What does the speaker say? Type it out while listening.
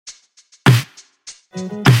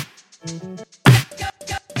Hello,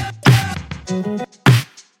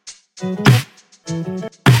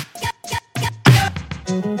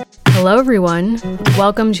 everyone.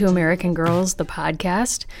 Welcome to American Girls, the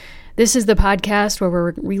podcast. This is the podcast where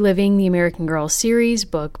we're reliving the American Girls series,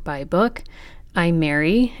 book by book. I'm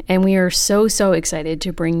Mary, and we are so excited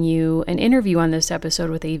to bring you an interview on this episode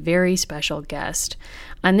with a very special guest.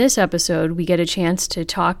 On this episode, we get a chance to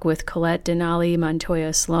talk with Colette Denali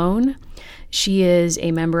Montoya Sloan. She is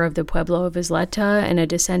a member of the Pueblo of Isleta and a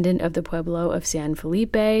descendant of the Pueblo of San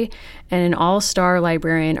Felipe, and an all-star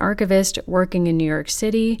librarian archivist working in New York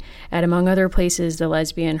City at, among other places, the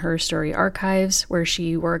Lesbian Her Story Archives, where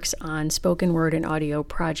she works on spoken word and audio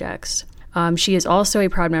projects. She is also a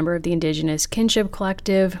proud member of the Indigenous Kinship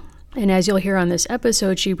Collective, and as you'll hear on this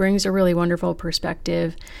episode, she brings a really wonderful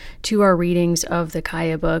perspective to our readings of the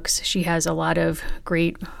Kaya books. She has a lot of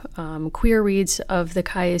great queer reads of the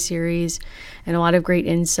Kaya series and a lot of great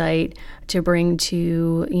insight to bring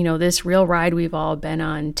to, this real ride we've all been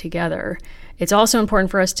on together. It's also important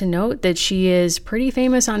for us to note that she is pretty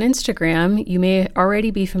famous on Instagram. You may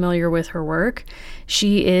already be familiar with her work.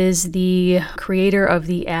 She is the creator of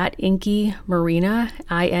the @InkyMarina,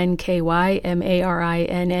 INKYMARINA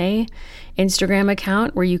Instagram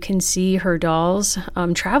account, where you can see her dolls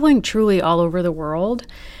traveling truly all over the world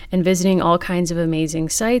and visiting all kinds of amazing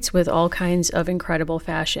sites with all kinds of incredible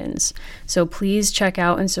fashions. So please check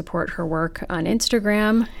out and support her work on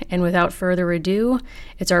Instagram. And without further ado,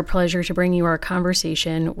 it's our pleasure to bring you our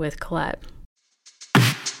conversation with Colette.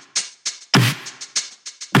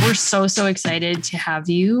 We're so excited to have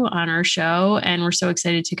you on our show, and we're so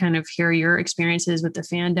excited to kind of hear your experiences with the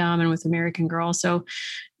fandom and with American Girl. So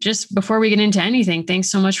just before we get into anything,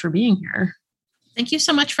 thanks so much for being here. Thank you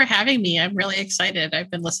so much for having me. I'm really excited.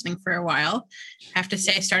 I've been listening for a while. I have to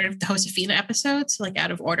say I started with the Josefina episodes,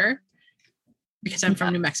 out of order, because I'm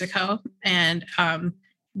from New Mexico, and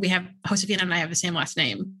we have Josefina and I have the same last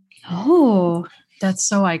name. Oh, that's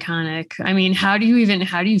so iconic. I mean, how do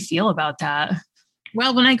you feel about that?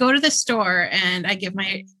 Well, when I go to the store and I give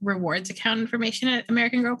my rewards account information at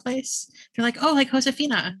American Girl Place, they're like, oh, like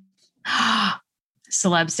Josefina.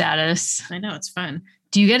 Celeb status. I know, it's fun.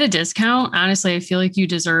 Do you get a discount? Honestly, I feel like you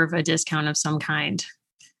deserve a discount of some kind.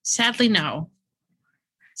 Sadly, no.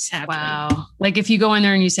 Sadly. Wow. Like if you go in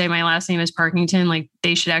there and you say, my last name is Parkington,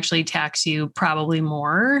 they should actually tax you probably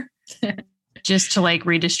more just to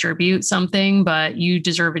redistribute something, but you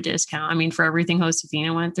deserve a discount. I mean, for everything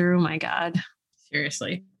Josefina went through, my God.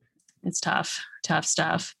 Seriously. It's tough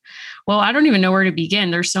stuff. Well, I don't even know where to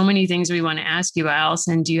begin. There's so many things we want to ask you,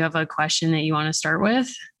 Allison. Do you have a question that you want to start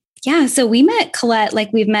with? Yeah. So we met Colette,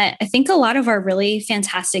 we've met, I think, a lot of our really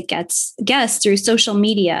fantastic guests through social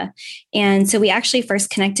media. And so we actually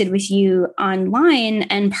first connected with you online.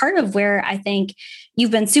 And part of where I think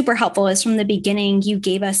you've been super helpful is from the beginning, you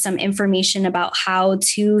gave us some information about how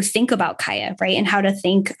to think about Kaya, right? And how to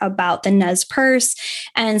think about the Nez Perce.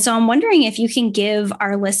 And so I'm wondering if you can give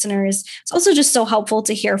our listeners, it's also just so helpful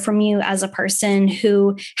to hear from you as a person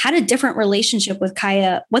who had a different relationship with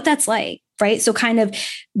Kaya, what that's like. Right. So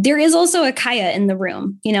there is also a Kaya in the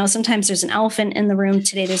room. Sometimes there's an elephant in the room.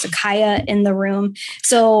 Today, there's a Kaya in the room.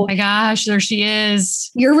 So, oh my gosh, there she is.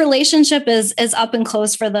 Your relationship is up and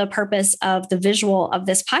close for the purpose of the visual of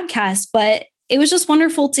this podcast. But it was just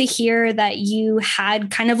wonderful to hear that you had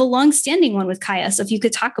kind of a long-standing one with Kaya. So if you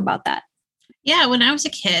could talk about that. Yeah. When I was a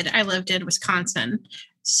kid, I lived in Wisconsin.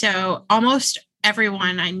 So almost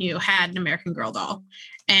everyone I knew had an American Girl doll.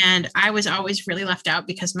 And I was always really left out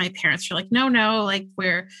because my parents were like, no,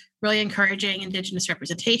 we're really encouraging Indigenous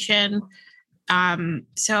representation. And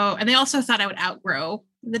they also thought I would outgrow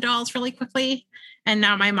the dolls really quickly. And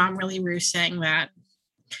now my mom really rues saying that.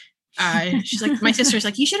 She's like, my sister's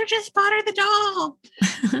like, you should have just bought her the doll.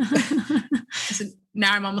 So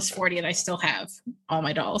now I'm almost 40 and I still have all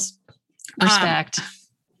my dolls. Respect.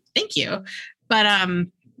 Thank you. But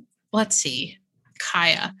let's see.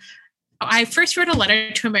 Kaya. I first wrote a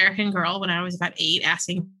letter to American Girl when I was about 8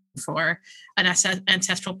 asking for an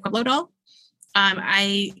ancestral Pueblo doll.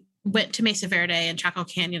 I went to Mesa Verde and Chaco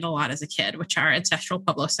Canyon a lot as a kid, which are ancestral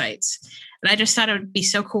Pueblo sites. And I just thought it would be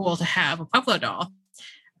so cool to have a Pueblo doll.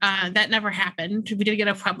 That never happened. We did get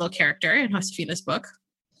a Pueblo character in Josefina's book.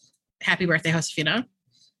 Happy birthday, Josefina.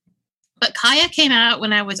 But Kaya came out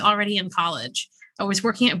when I was already in college. I was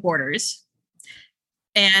working at Borders.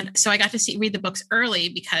 And so I got to read the books early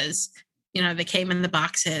because they came in the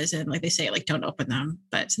boxes and they say, don't open them.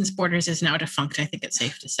 But since Borders is now defunct, I think it's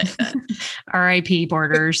safe to say that. R.I.P.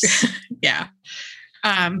 Borders. Yeah.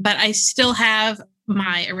 But I still have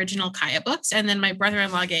my original Kaya books. And then my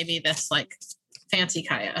brother-in-law gave me this fancy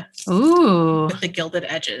Kaya. Ooh. With the gilded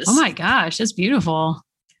edges. Oh my gosh, that's beautiful.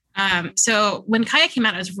 So when Kaya came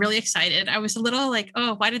out, I was really excited. I was a little like,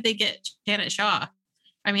 oh, why did they get Janet Shaw?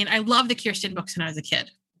 I mean, I love the Kirsten books when I was a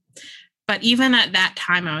kid. But even at that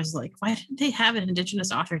time, I was like, why didn't they have an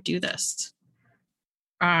Indigenous author do this?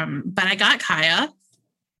 But I got Kaya.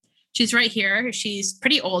 She's right here. She's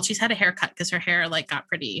pretty old. She's had a haircut because her hair like got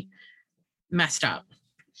pretty messed up.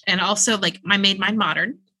 And also like I made mine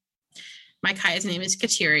modern. My Kaya's name is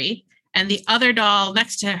Kateri. And the other doll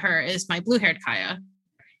next to her is my blue-haired Kaya,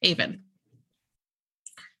 Avon.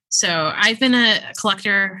 So I've been a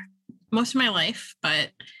collector most of my life, but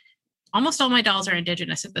almost all my dolls are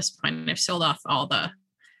Indigenous at this point. I've sold off all the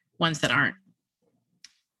ones that aren't.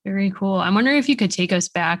 Very cool. I'm wondering if you could take us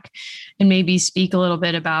back and maybe speak a little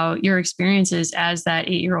bit about your experiences as that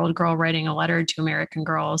 8-year-old girl writing a letter to American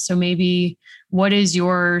Girl. So maybe what is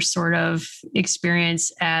your sort of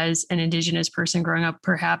experience as an Indigenous person growing up,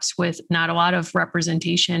 perhaps with not a lot of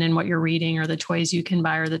representation in what you're reading or the toys you can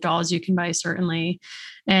buy or the dolls you can buy, certainly.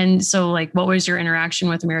 And so like, what was your interaction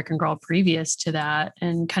with American Girl previous to that?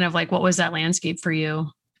 And kind of like, what was that landscape for you?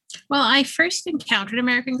 Well, I first encountered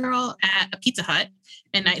American Girl at a Pizza Hut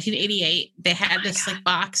in 1988. They had this like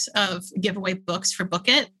box of giveaway books for Book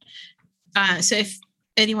It. So if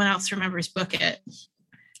anyone else remembers Book It.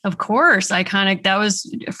 Of course, iconic. That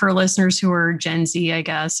was for listeners who are Gen Z, I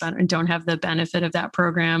guess, and don't have the benefit of that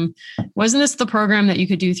program. Wasn't this the program that you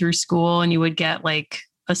could do through school and you would get like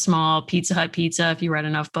a small Pizza Hut pizza if you read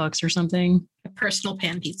enough books or something? A personal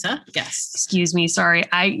pan pizza. Yes. Excuse me. Sorry.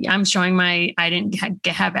 I'm showing I didn't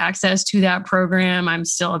have access to that program. I'm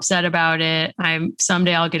still upset about it.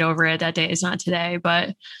 Someday I'll get over it. That day is not today,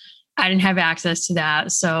 but I didn't have access to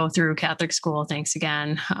that. So through Catholic school, thanks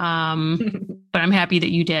again. But I'm happy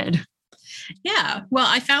that you did. Yeah. Well,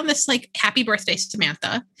 I found this like Happy Birthday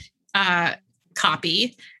Samantha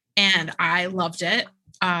copy and I loved it.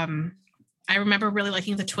 I remember really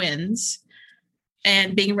liking the twins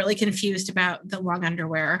and being really confused about the long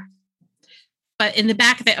underwear. But in the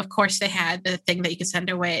back of it, of course, they had the thing that you could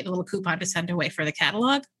send away, the little coupon to send away for the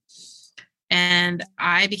catalog. And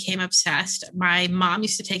I became obsessed. My mom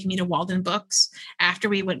used to take me to Walden Books after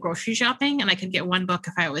we went grocery shopping, and I could get one book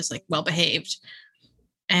if I was like well behaved.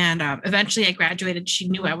 And eventually I graduated. She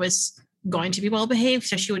knew I was going to be well behaved,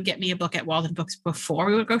 so she would get me a book at Walden Books before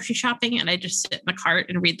we went grocery shopping, and I just sit in the cart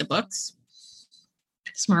and read the books.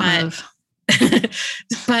 Smart move.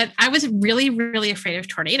 But I was really, really afraid of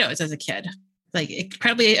tornadoes as a kid, like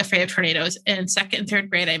incredibly afraid of tornadoes. In second and third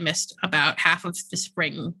grade, I missed about half of the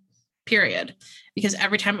spring period because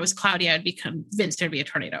every time it was cloudy, I'd be convinced there'd be a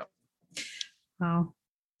tornado. Wow.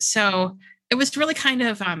 So it was really kind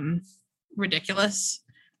of ridiculous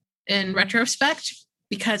in retrospect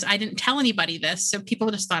because I didn't tell anybody this. So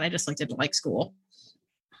people just thought I just didn't like school.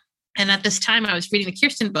 And at this time I was reading the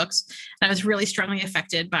Kirsten books and I was really strongly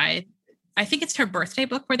affected by, I think it's her birthday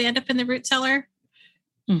book where they end up in the root cellar.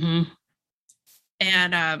 Mm-hmm.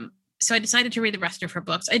 And so I decided to read the rest of her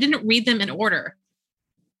books. I didn't read them in order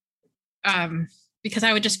because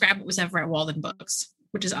I would just grab what was ever at Walden Books,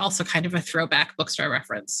 which is also kind of a throwback bookstore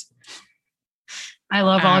reference. I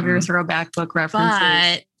love all of your throwback book references.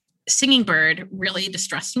 But Singing Bird really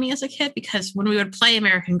distressed me as a kid because when we would play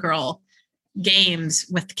American Girl games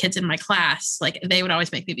with the kids in my class, they would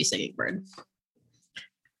always make me be Singing Bird.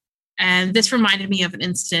 And this reminded me of an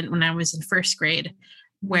incident when I was in first grade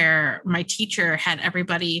where my teacher had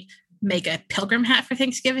everybody make a pilgrim hat for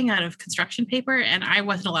Thanksgiving out of construction paper, and I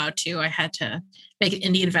wasn't allowed to. I had to make an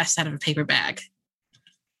Indian vest out of a paper bag.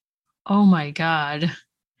 Oh my God.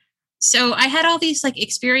 So I had all these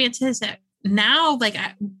experiences that now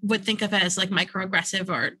I would think of as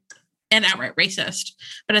microaggressive and outright racist.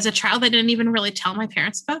 But as a child, I didn't even really tell my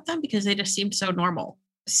parents about them because they just seemed so normal.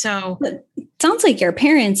 So it sounds like your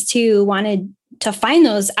parents too wanted to find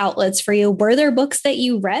those outlets for you. Were there books that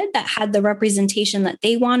you read that had the representation that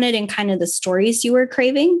they wanted and kind of the stories you were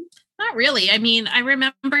craving? Not really. I mean, I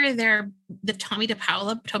remember the Tomie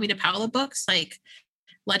dePaola books, like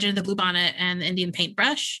Legend of the Bluebonnet and the Indian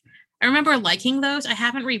Paintbrush. I remember liking those. I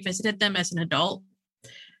haven't revisited them as an adult.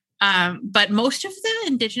 But most of the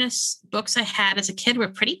Indigenous books I had as a kid were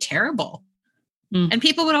pretty terrible. And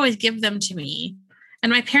people would always give them to me.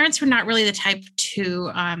 And my parents were not really the type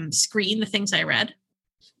to screen the things I read.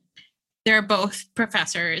 They're both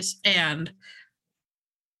professors. And,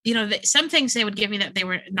 some things they would give me that they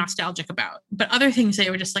were nostalgic about. But other things they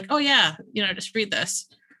were just like, oh, yeah, just read this.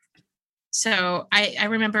 So I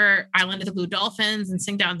remember Island of the Blue Dolphins and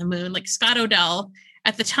Sing Down the Moon, Scott Odell.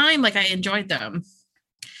 At the time, I enjoyed them.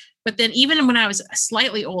 But then even when I was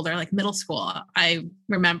slightly older, middle school, I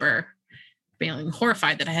remember being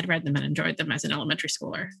horrified that I had read them and enjoyed them as an elementary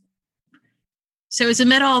schooler. So it was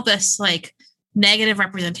amid all this like negative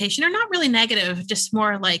representation, or not really negative, just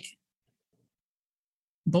more like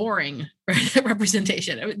boring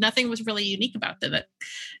representation. Nothing was really unique about them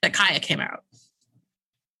that Kaya came out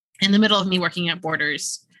in the middle of me working at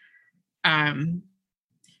Borders.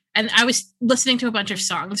 And I was listening to a bunch of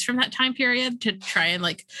songs from that time period to try and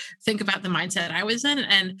like think about the mindset I was in.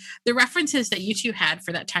 And the references that you two had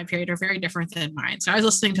for that time period are very different than mine. So I was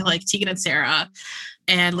listening to like Tegan and Sara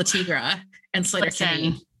and La Tigra and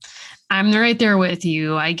Sleater-Kinney. I'm right there with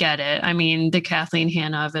you. I get it. I mean, the Kathleen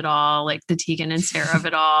Hanna of it all, like the Tegan and Sara of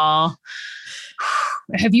it all.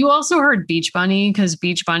 Have you also heard Beach Bunny? Because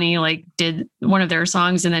Beach Bunny like did one of their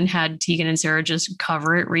songs and then had Tegan and Sara just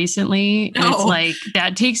cover it recently. And it's like,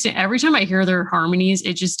 that takes, every time I hear their harmonies,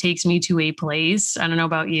 it just takes me to a place. I don't know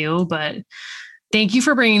about you, but thank you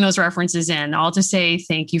for bringing those references in. I'll just say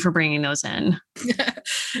thank you for bringing those in.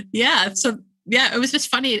 Yeah. So yeah, it was just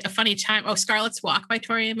a funny time. Oh, Scarlet's Walk by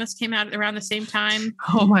Tori Amos came out around the same time.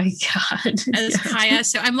 Oh my God. As Kaya.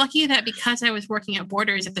 So I'm lucky that because I was working at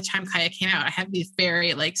Borders at the time Kaya came out, I have these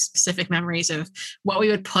very like specific memories of what we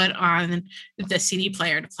would put on the CD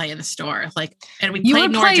player to play in the store. Like, and we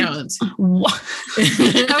played Norah Jones.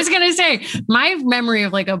 I was going to say, my memory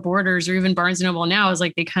of like a Borders or even Barnes & Noble now is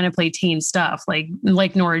like, they kind of play teen stuff like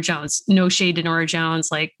Norah Jones. No shade to Norah Jones,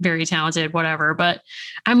 like very talented, whatever. But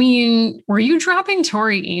I mean, were you dropping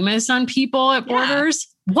Tori Amos on people at Borders?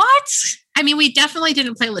 What? I mean, we definitely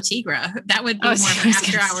didn't play La Tigra. That would be more of an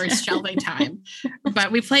after hours shelving time.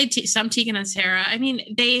 But we played some Tegan and Sara. I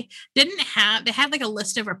mean, they had like a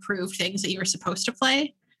list of approved things that you were supposed to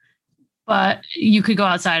play. But you could go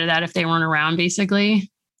outside of that if they weren't around,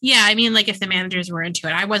 basically. Yeah, I mean, like if the managers were into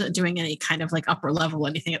it. I wasn't doing any kind of like upper level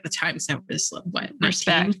anything at the time. So it was what?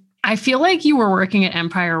 Respect. 19? I feel like you were working at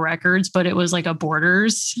Empire Records, but it was like a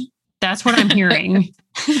Borders. That's what I'm hearing.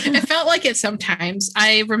 It felt like it sometimes.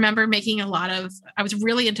 I remember I was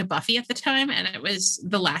really into Buffy at the time, and it was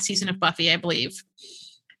the last season of Buffy, I believe.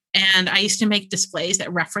 And I used to make displays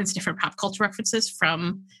that reference different pop culture references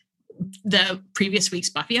from the previous week's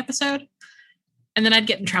Buffy episode. And then I'd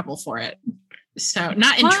get in trouble for it. So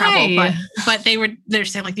not in trouble, but they're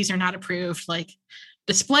saying like, these are not approved, like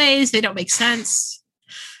displays. They don't make sense.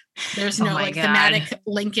 There's no thematic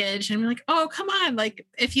linkage. And we're like, oh, come on. Like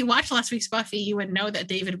if you watched last week's Buffy, you would know that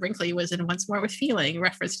David Brinkley was in Once More with Feeling,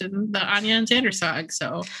 referenced in the Anya and Xander song.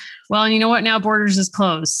 So, well, and you know what? Now Borders is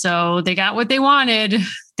closed. So they got what they wanted.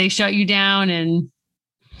 They shut you down and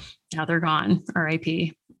now they're gone.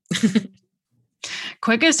 RIP.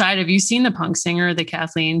 Quick aside, have you seen The Punk Singer, the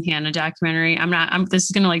Kathleen Hanna documentary? This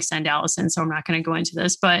is going to like send Allison, so I'm not going to go into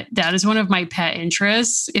this, but that is one of my pet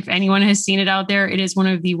interests. If anyone has seen it out there, it is one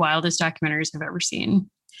of the wildest documentaries I've ever seen.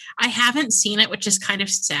 I haven't seen it, which is kind of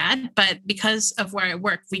sad, but because of where I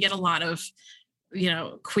work, we get a lot of,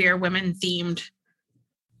 queer women themed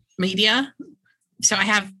media. So I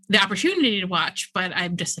have the opportunity to watch, but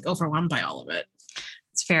I'm just like overwhelmed by all of it.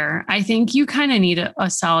 It's fair. I think you kind of need a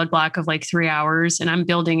solid block of like 3 hours, and I'm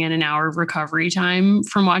building in an hour of recovery time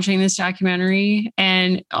from watching this documentary.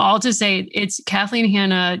 And all to say, it's Kathleen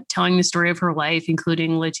Hanna telling the story of her life,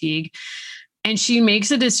 including Latigue. And she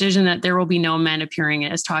makes a decision that there will be no men appearing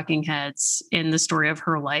as talking heads in the story of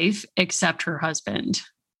her life, except her husband.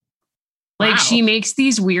 Like she makes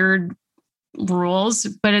these weird rules,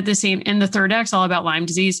 but at the same, and the third act's all about Lyme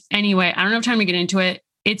disease. Anyway, I don't have time to get into it.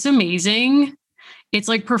 It's amazing. It's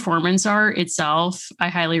like performance art itself. I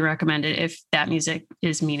highly recommend it if that music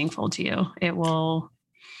is meaningful to you. It'll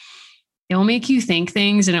make you think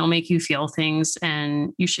things and it'll make you feel things.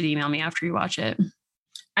 And you should email me after you watch it.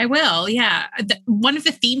 I will. Yeah. One of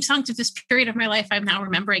the theme songs of this period of my life I'm now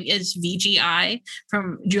remembering is VGI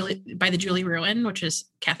by the Julie Ruin, which is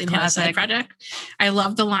Kathleen Hanna's side project. I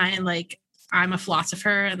love the line, like, I'm a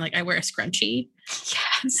philosopher and like I wear a scrunchie.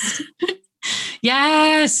 Yes.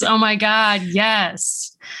 Yes. Oh my God.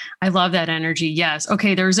 Yes. I love that energy. Yes.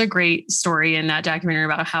 Okay. There's a great story in that documentary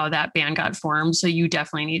about how that band got formed. So you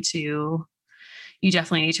definitely need to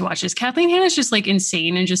watch this. Kathleen Hanna's just like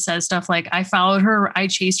insane and just says stuff like, I followed her. I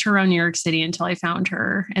chased her around New York City until I found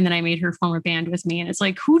her. And then I made her form a band with me. And it's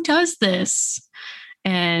like, who does this?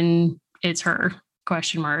 And it's her ?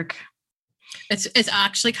 It's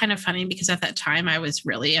actually kind of funny because at that time I was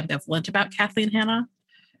really ambivalent about Kathleen Hanna.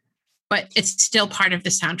 but it's still part of the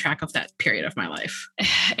soundtrack of that period of my life.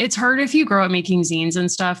 It's hard if you grow up making zines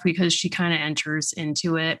and stuff, because she kind of enters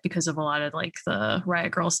into it because of a lot of like the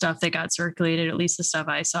Riot Girl stuff that got circulated, at least the stuff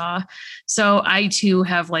I saw. So I too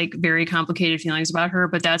have like very complicated feelings about her,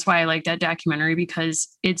 but that's why I like that documentary, because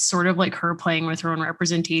it's sort of like her playing with her own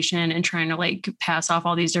representation and trying to like pass off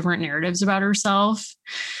all these different narratives about herself.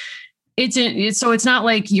 So it's not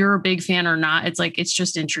like you're a big fan or not. It's like, it's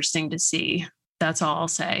just interesting to see. That's all I'll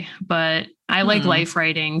say. But I like life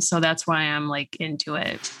writing, so that's why I'm like into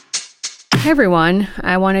it. Hey everyone,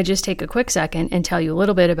 I want to just take a quick second and tell you a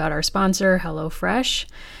little bit about our sponsor, HelloFresh.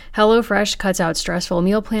 HelloFresh cuts out stressful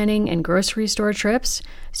meal planning and grocery store trips,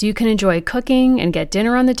 so you can enjoy cooking and get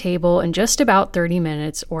dinner on the table in just about 30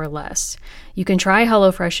 minutes or less. You can try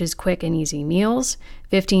HelloFresh's quick and easy meals,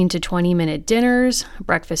 15 to 20 minute dinners,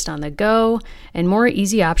 breakfast on the go, and more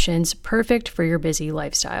easy options perfect for your busy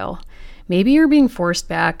lifestyle. Maybe you're being forced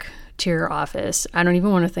back to your office. I don't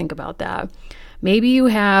even want to think about that. Maybe you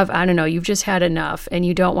have, I don't know, you've just had enough and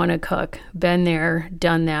you don't want to cook. Been there,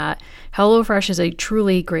 done that. HelloFresh is a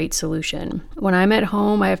truly great solution. When I'm at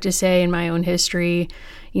home, I have to say in my own history,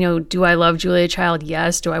 do I love Julia Child?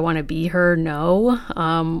 Yes. Do I want to be her? No.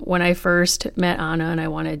 When I first met Anna and I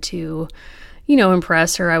wanted to,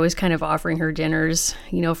 impress her, I was kind of offering her dinners,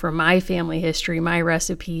 from my family history, my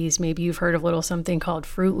recipes. Maybe you've heard of a little something called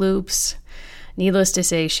Fruit Loops. Needless to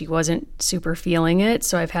say, she wasn't super feeling it,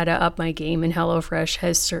 so I've had to up my game, and HelloFresh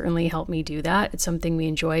has certainly helped me do that. It's something we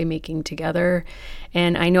enjoy making together,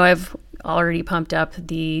 and I know I've already pumped up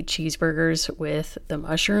the cheeseburgers with the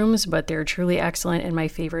mushrooms, but they're truly excellent and my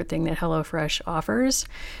favorite thing that HelloFresh offers.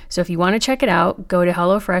 So if you want to check it out, go to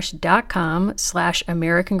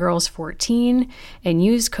hellofresh.com/AmericanGirls14 and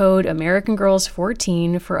use code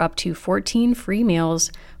AmericanGirls14 for up to 14 free meals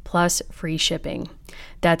plus free shipping.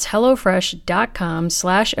 That's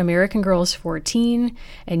hellofresh.com/AmericanGirls14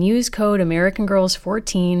 and use code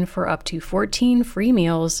AmericanGirls14 for up to 14 free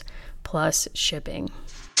meals plus shipping.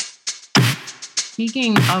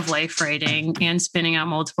 Speaking of life writing and spinning out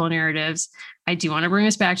multiple narratives, I do want to bring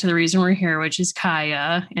us back to the reason we're here, which is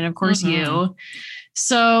Kaya, and of course you.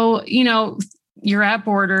 So, you're at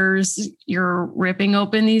Borders, you're ripping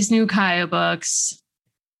open these new Kaya books.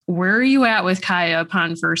 Where are you at with Kaya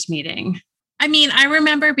upon first meeting? I mean, I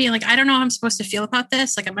remember being like, I don't know how I'm supposed to feel about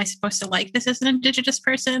this. Like, am I supposed to like this as an Indigenous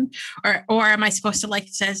person? Or am I supposed to like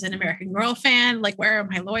this as an American Girl fan? Like, where are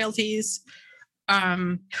my loyalties?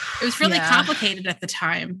 It was really complicated at the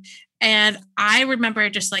time. And I remember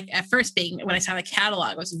just like at first when I saw the catalog,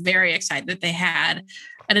 I was very excited that they had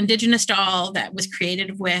an Indigenous doll that was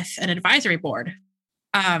created with an advisory board.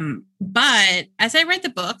 But as I read the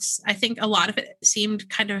books, I think a lot of it seemed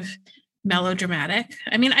kind of melodramatic.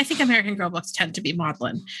 I mean, I think American Girl books tend to be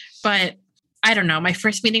maudlin, but I don't know. My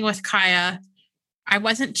first meeting with Kaya, I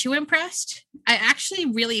wasn't too impressed. I actually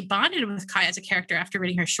really bonded with Kaya as a character after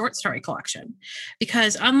reading her short story collection,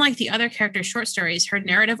 because unlike the other characters' short stories, her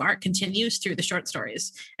narrative arc continues through the short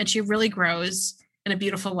stories, and she really grows in a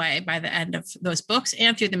beautiful way by the end of those books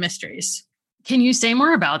and through the mysteries. Can you say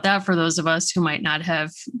more about that for those of us who might not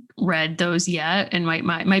have read those yet and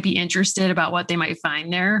might be interested about what they might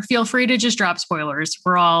find there? Feel free to just drop spoilers.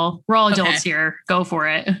 We're all adults here. Go for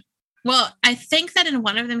it. Well, I think that in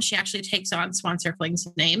one of them, she actually takes on Swan Circling's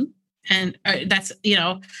name. And that's,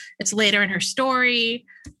 it's later in her story.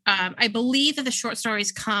 I believe that the short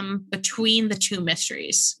stories come between the two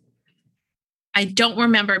mysteries. I don't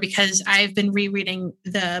remember because I've been rereading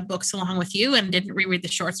the books along with you and didn't reread the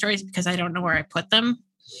short stories because I don't know where I put them.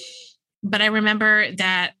 But I remember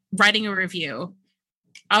that writing a review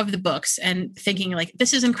of the books and thinking like,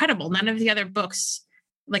 this is incredible. None of the other books,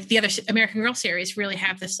 like the other American Girl series, really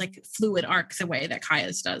have this like fluid arc the way that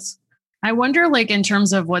Kaya's does. I wonder, like, in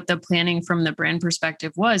terms of what the planning from the brand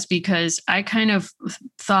perspective was, because I kind of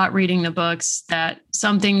thought reading the books that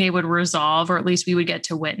something they would resolve, or at least we would get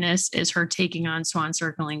to witness, is her taking on Swan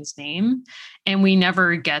Circling's name. And we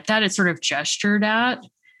never get that. It's sort of gestured at.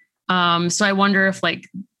 So I wonder if like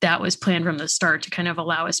that was planned from the start to kind of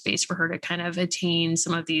allow a space for her to kind of attain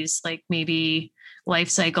some of these like maybe life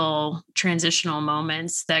cycle transitional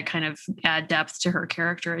moments that kind of add depth to her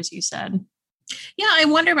character, as you said. Yeah, I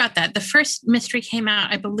wonder about that. The first mystery came out,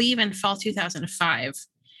 I believe, in fall 2005,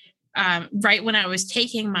 right when I was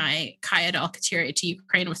taking my Kaya doll Kateri to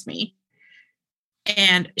Ukraine with me.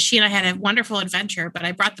 And she and I had a wonderful adventure, but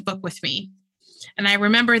I brought the book with me. And I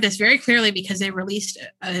remember this very clearly because they released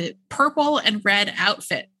a purple and red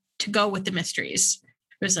outfit to go with the mysteries.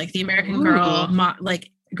 It was like the American Girl, like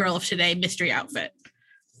Girl of Today mystery outfit.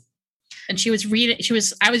 And I was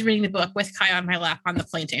reading the book with Kaya on my lap on the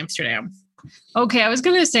plane to Amsterdam. Okay, I was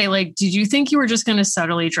going to say, like, did you think you were just going to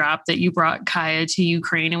subtly drop that you brought Kaya to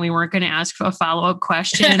Ukraine and we weren't going to ask for a follow-up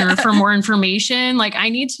question or for more information? Like, I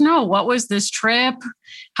need to know, what was this trip?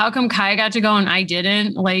 How come Kaya got to go and I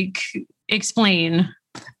didn't? Like, explain.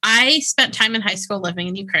 I spent time in high school living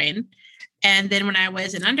in Ukraine. And then when I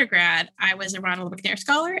was an undergrad, I was a Ronald McNair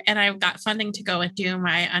Scholar, and I got funding to go and do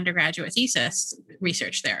my undergraduate thesis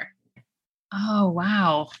research there. Oh,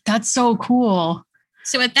 wow. That's so cool.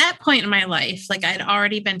 So at that point in my life, like I'd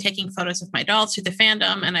already been taking photos of my dolls through the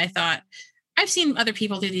fandom. And I thought, I've seen other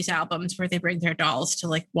people do these albums where they bring their dolls to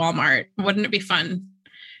like Walmart. Wouldn't it be fun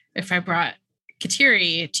if I brought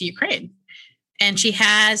Kateri to Ukraine? And she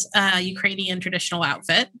has a Ukrainian traditional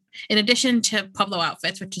outfit, in addition to Pueblo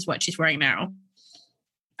outfits, which is what she's wearing now.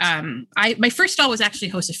 My first doll was actually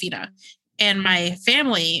Josefina. And my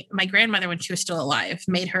family, my grandmother, when she was still alive,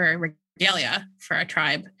 made her regalia for our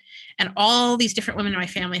tribe. And all these different women in my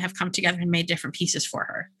family have come together and made different pieces for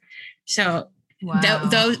her. So wow.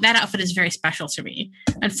 that outfit is very special to me.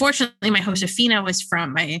 Unfortunately, my Josefina was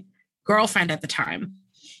from my girlfriend at the time.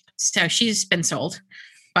 So she's been sold,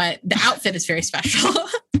 but the outfit is very special.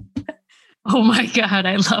 Oh my God,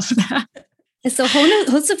 I love that. So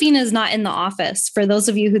Josefina is not in the office. For those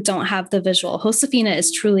of you who don't have the visual, Josefina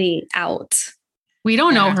is truly out. We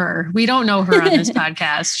don't know her. We don't know her on this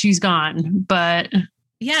podcast. She's gone, but...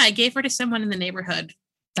 Yeah, I gave her to someone in the neighborhood.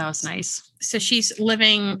 That was nice. So she's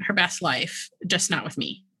living her best life, just not with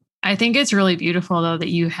me. I think it's really beautiful, though, that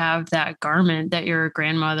you have that garment that your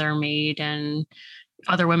grandmother made and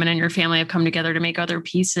other women in your family have come together to make other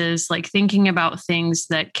pieces, like thinking about things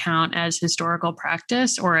that count as historical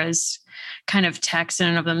practice or as kind of text in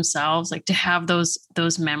and of themselves, like to have those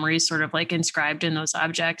memories sort of like inscribed in those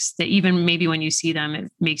objects that even maybe when you see them,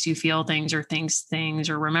 it makes you feel things or things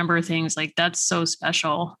or remember things. Like that's so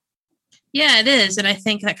special. Yeah, it is. And I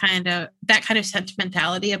think that kind of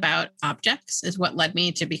sentimentality about objects is what led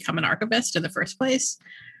me to become an archivist in the first place.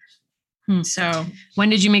 So when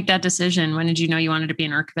did you make that decision? When did you know you wanted to be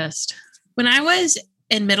an archivist? When I was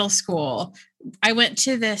in middle school, I went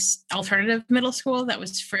to this alternative middle school that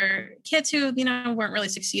was for kids who, weren't really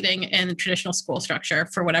succeeding in the traditional school structure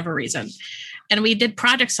for whatever reason. And we did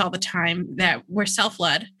projects all the time that were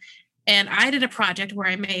self-led. And I did a project where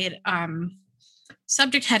I made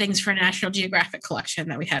subject headings for a National Geographic collection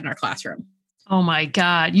that we had in our classroom. Oh my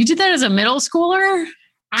God. You did that as a middle schooler?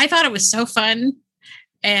 I thought it was so fun.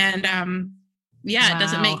 And Wow. It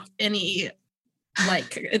doesn't make any,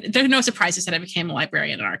 there's no surprises that I became a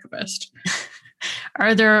librarian and archivist.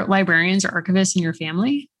 Are there librarians or archivists in your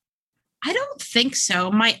family? I don't think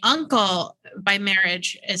so. My uncle by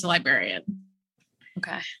marriage is a librarian.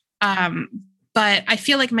 Okay. But I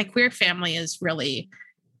feel like my queer family is really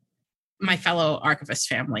my fellow archivist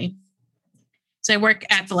family. So I work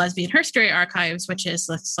at the Lesbian Herstory Archives, which is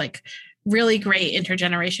this like really great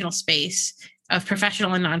intergenerational space of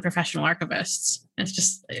professional and non-professional archivists. It's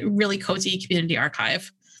just a really cozy community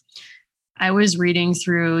archive. I was reading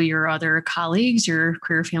through your other colleagues, your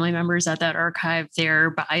queer family members at that archive, their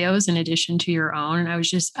bios in addition to your own. And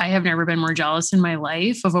I have never been more jealous in my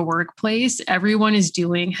life of a workplace. Everyone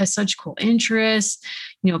has such cool interests,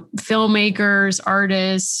 filmmakers,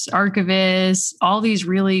 artists, archivists, all these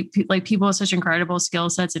really like people with such incredible skill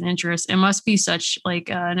sets and interests. It must be such like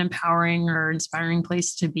an empowering or inspiring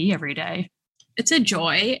place to be every day. It's a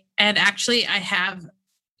joy. And actually I have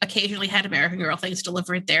occasionally had American Girl things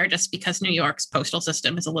delivered there just because New York's postal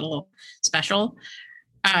system is a little special.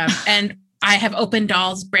 And I have opened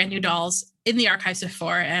dolls, brand new dolls in the archives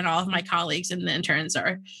before, and all of my colleagues and the interns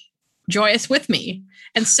are joyous with me.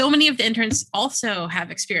 And so many of the interns also have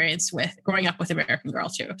experience with growing up with American Girl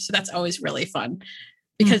too. So that's always really fun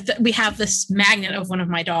because we have this magnet of one of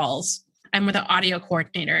my dolls. I'm with an audio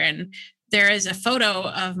coordinator, and there is a photo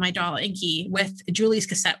of my doll Inky with Julie's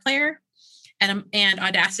cassette player and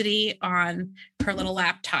Audacity on her little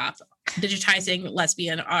laptop, digitizing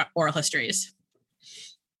lesbian oral histories.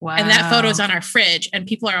 Wow. And that photo is on our fridge, and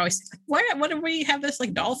people are always like, what do we have this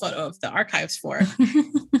like doll photo of the archives for?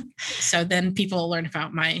 So then people learn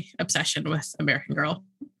about my obsession with American Girl.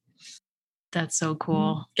 That's so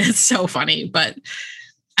cool. It's so funny, but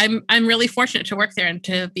I'm really fortunate to work there and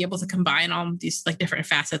to be able to combine all these like different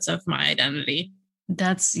facets of my identity.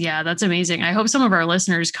 That's amazing. I hope some of our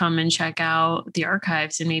listeners come and check out the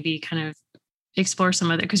archives and maybe kind of explore some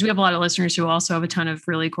of it, because we have a lot of listeners who also have a ton of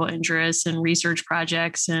really cool interests and research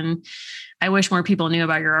projects. And I wish more people knew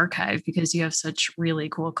about your archive because you have such really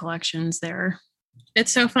cool collections there.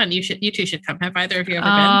 It's so fun. You two should come. Have either of you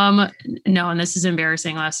ever been? No, and this is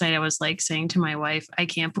embarrassing. Last night I was like saying to my wife, I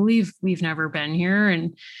can't believe we've never been here,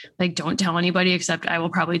 and like, don't tell anybody, except I will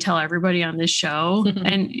probably tell everybody on this show.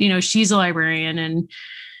 And she's a librarian, and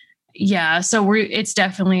yeah, so it's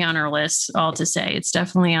definitely on our list. All to say, it's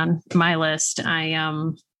definitely on my list.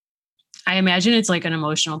 I imagine it's like an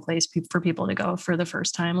emotional place for people to go for the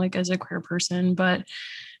first time, like as a queer person, but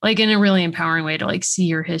like in a really empowering way to like see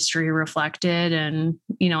your history reflected, and,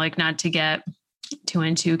 like not to get too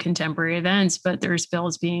into contemporary events, but there's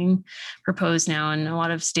bills being proposed now in a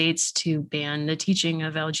lot of states to ban the teaching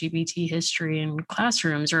of LGBT history in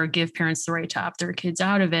classrooms or give parents the right to opt their kids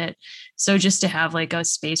out of it. So just to have like a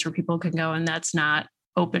space where people can go and that's not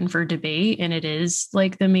open for debate, and it is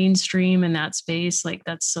like the mainstream in that space, like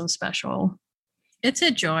that's so special. It's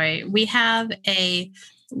a joy. We have a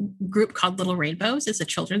group called Little Rainbows. It's a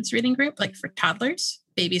children's reading group, like for toddlers,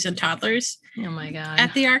 babies and toddlers. Oh my God.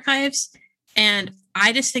 At the archives. And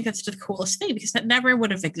I just think that's the coolest thing, because that never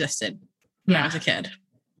would have existed when I was a kid.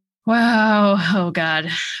 Wow. Oh God.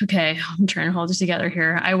 Okay. I'm trying to hold it together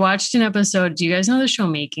here. I watched an episode. Do you guys know the show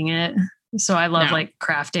Making It? So I love like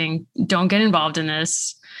crafting. Don't get involved in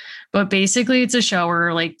this. But basically it's a show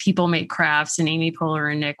where like people make crafts, and Amy Poehler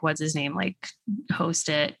and Nick, what's his name, like host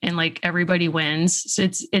it, and like everybody wins. So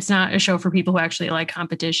it's not a show for people who actually like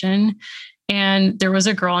competition. And there was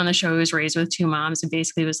a girl on the show who was raised with two moms, and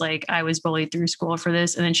basically was like, I was bullied through school for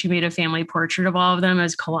this. And then she made a family portrait of all of them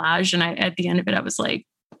as collage. And at the end of it, I was like,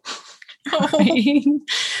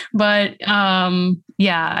 but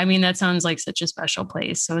yeah, I mean, that sounds like such a special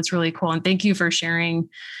place. So it's really cool. And thank you for sharing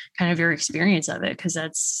kind of your experience of it, because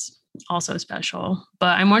that's also special.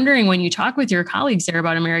 But I'm wondering, when you talk with your colleagues there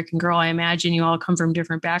about American Girl, I imagine you all come from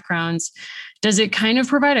different backgrounds. Does it kind of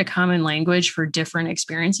provide a common language for different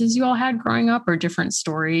experiences you all had growing up, or different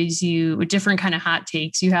stories different kind of hot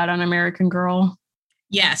takes you had on American Girl?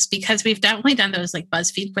 Yes, because we've definitely done those like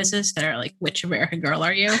BuzzFeed quizzes that are like, which American Girl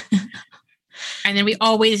are you? And then we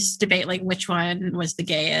always debate like which one was the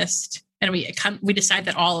gayest. And we decide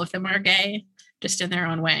that all of them are gay, just in their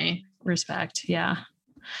own way. Respect. Yeah.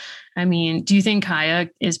 I mean, do you think Kaya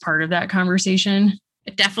is part of that conversation?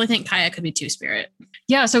 I definitely think Kaya could be Two-Spirit.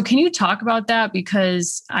 Yeah. So can you talk about that?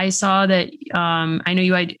 Because I saw that I know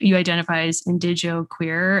you identify as indigio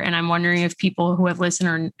queer, and I'm wondering if people who have listened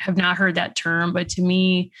or have not heard that term, but to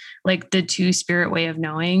me, like the Two-Spirit way of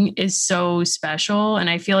knowing is so special. And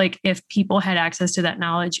I feel like if people had access to that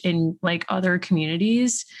knowledge in like other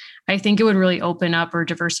communities, I think it would really open up or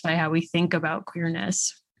diversify how we think about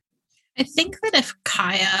queerness. I think that if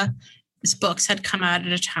Kaya's books had come out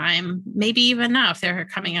at a time, maybe even now, if they're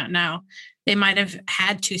coming out now, they might have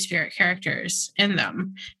had Two-Spirit characters in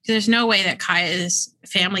them. There's no way that Kaya's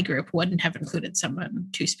family group wouldn't have included someone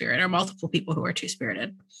Two-Spirit or multiple people who are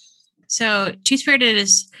Two-Spirited. So Two-Spirited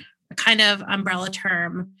is a kind of umbrella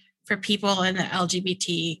term for people in the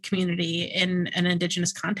LGBT community in an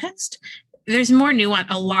Indigenous context. There's more nuance,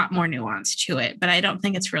 a lot more nuance to it, but I don't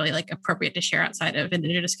think it's really like appropriate to share outside of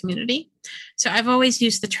Indigenous community. So I've always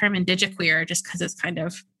used the term indigiqueer just because it's kind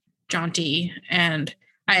of jaunty, and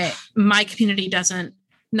my community doesn't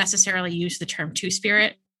necessarily use the term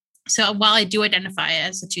Two-Spirit. So while I do identify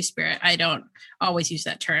as a Two-Spirit, I don't always use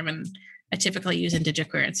that term, and I typically use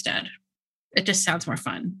indigiqueer instead. It just sounds more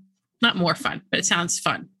fun. Not more fun, but it sounds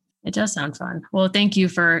fun. It does sound fun. Well, thank you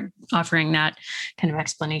for offering that kind of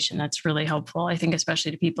explanation. That's really helpful, I think,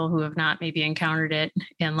 especially to people who have not maybe encountered it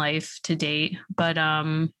in life to date. But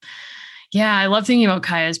yeah, I love thinking about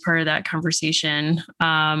Kaya as part of that conversation,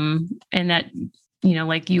 and that,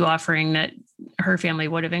 like you offering that her family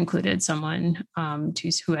would have included someone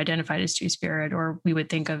who identified as Two-Spirit, or we would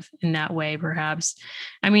think of in that way, perhaps.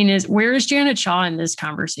 I mean, where is Janet Shaw in this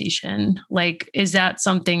conversation? Like, is that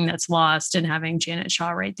something that's lost in having Janet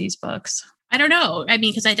Shaw write these books? I don't know. I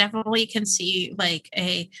mean, because I definitely can see like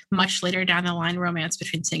a much later down the line romance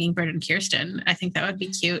between Singing Bird and Kirsten. I think that would be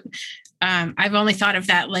cute. I've only thought of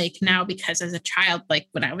that like now because as a child, like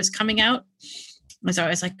when I was coming out, I was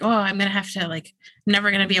always like, oh, I'm going to have to like,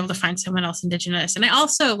 never going to be able to find someone else Indigenous. And I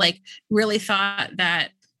also like really thought that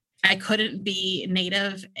I couldn't be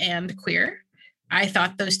Native and queer. I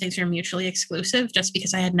thought those things were mutually exclusive just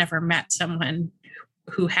because I had never met someone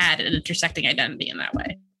who had an intersecting identity in that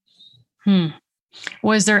way.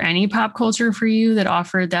 Was there any pop culture for you that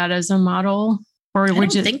offered that as a model? Or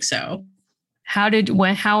would you think so? How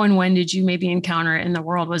and when did you maybe encounter it in the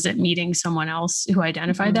world? Was it meeting someone else who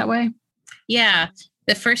identified that way? Yeah.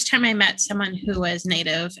 The first time I met someone who was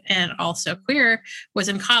Native and also queer was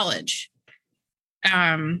in college.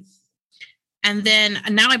 And then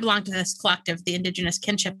now I belong to this collective, the Indigenous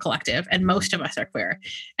Kinship Collective, and most of us are queer.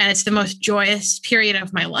 And it's the most joyous period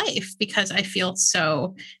of my life because I feel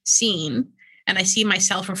so seen and I see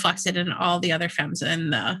myself reflected in all the other femmes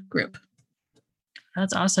in the group.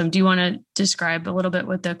 That's awesome. Do you want to describe a little bit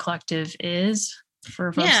what the collective is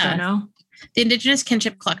for folks that know? The Indigenous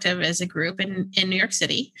Kinship Collective is a group in New York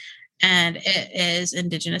City, and it is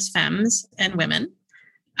Indigenous femmes and women.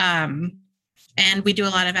 And we do a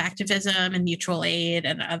lot of activism and mutual aid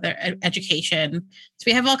and other education. So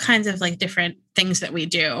we have all kinds of like different things that we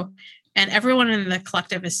do. And everyone in the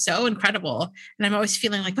collective is so incredible. And I'm always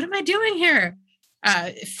feeling like, what am I doing here?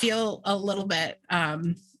 Feel a little bit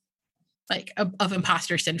like of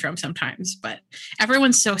imposter syndrome sometimes, but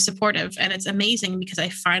everyone's so supportive. And it's amazing because I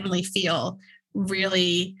finally feel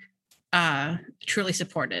really truly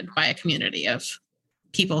supported by a community of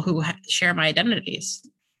people who share my identities.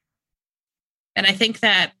 And I think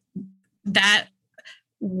that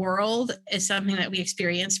world is something that we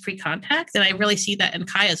experience pre-contact. And I really see that in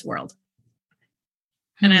Kaya's world.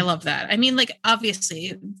 And I love that. I mean, like,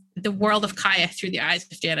 obviously, the world of Kaya through the eyes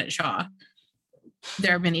of Janet Shaw,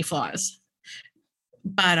 there are many flaws.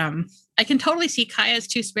 But I can totally see Kaya's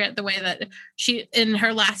two-spirit the way that she, in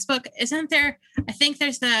her last book, isn't there? I think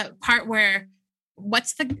there's the part where,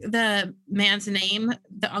 what's the man's name?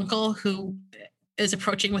 The uncle who is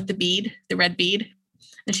approaching with the red bead,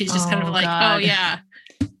 and she's just kind of like, God. Oh yeah,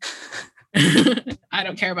 I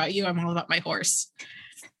don't care about you, I'm all about my horse.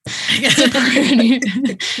 That's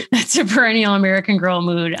a perennial American Girl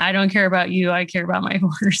mood. I don't care about you, I care about my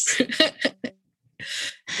horse.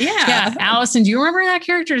 Yeah. Allison, do you remember that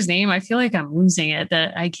character's name? I feel like I'm losing it,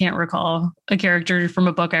 that I can't recall a character from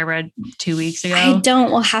a book I read 2 weeks ago. I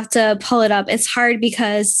don't. We'll have to pull it up. It's hard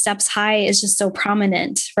because Steps High is just so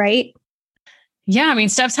prominent, right? Yeah, I mean,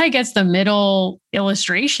 Steps High gets the middle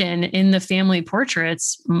illustration in the family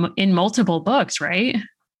portraits in multiple books, right?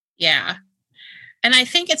 Yeah. And I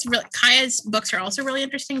think it's really, Kaya's books are also really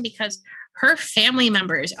interesting because her family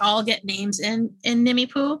members all get names in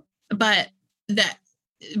Nimipu, but the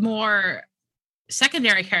more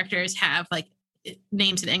secondary characters have like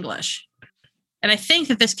names in English. And I think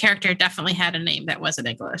that this character definitely had a name that was in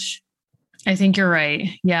English. I think you're right.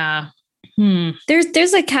 Yeah.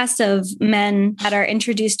 There's a cast of men that are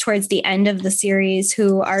introduced towards the end of the series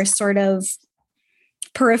who are sort of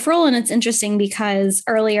peripheral. And it's interesting because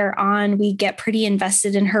earlier on, we get pretty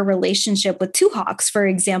invested in her relationship with Two Hawks, for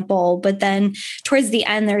example. But then towards the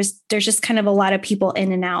end, there's just kind of a lot of people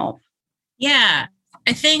in and out. Yeah,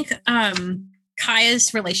 I think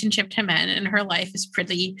Kaya's relationship to men in her life is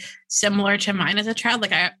pretty similar to mine as a child.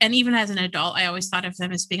 And even as an adult, I always thought of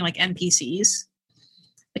them as being like NPCs.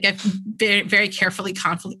 Like I've very, very carefully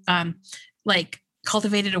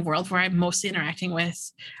cultivated a world where I'm mostly interacting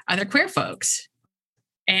with other queer folks.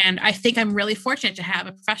 And I think I'm really fortunate to have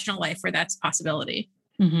a professional life where that's a possibility.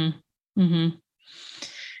 Mm-hmm. Mm-hmm.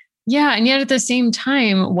 Yeah. And yet at the same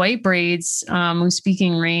time, White Braids, who's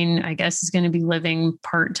Speaking Rain, I guess, is going to be living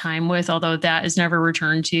part-time with, although that is never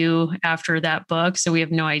returned to after that book. So we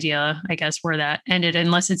have no idea, I guess, where that ended,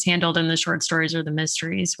 unless it's handled in the short stories or the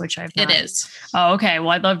mysteries, which I've not. It is. Oh, okay.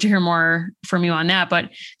 Well, I'd love to hear more from you on that.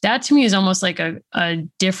 But that to me is almost like a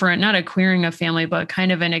different, not a queering of family, but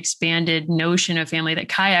kind of an expanded notion of family that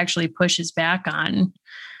Kai actually pushes back on.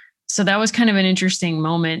 So that was kind of an interesting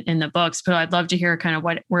moment in the books, but I'd love to hear kind of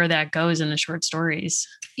where that goes in the short stories.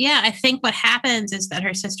 Yeah, I think what happens is that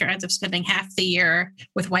her sister ends up spending half the year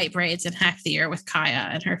with White Braids and half the year with Kaya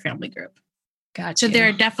and her family group. Gotcha. So there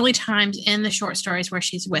are definitely times in the short stories where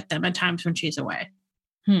she's with them and times when she's away.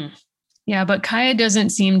 Yeah, but Kaya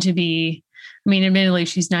doesn't seem to be, I mean, admittedly,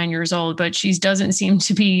 she's 9 years old, but she doesn't seem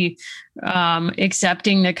to be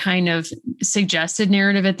accepting the kind of suggested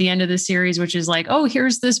narrative at the end of the series, which is like, oh,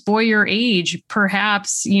 here's this boy your age.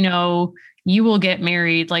 Perhaps, you will get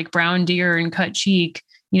married like Brown Deer and Cut Cheek,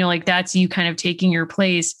 like that's you kind of taking your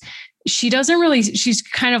place. She doesn't really, she's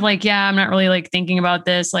kind of like, yeah, I'm not really like thinking about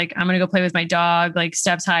this. Like, I'm going to go play with my dog, like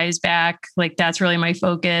Steps High is back. Like, that's really my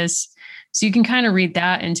focus. So you can kind of read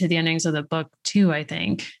that into the endings of the book too, I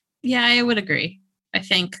think. Yeah, I would agree. I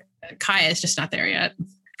think Kaya is just not there yet.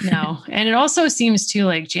 No. And it also seems too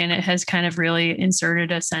like Janet has kind of really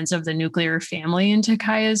inserted a sense of the nuclear family into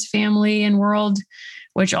Kaya's family and world,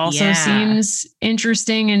 which also seems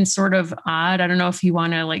interesting and sort of odd. I don't know if you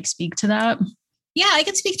want to like speak to that. Yeah, I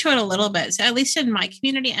can speak to it a little bit. So at least in my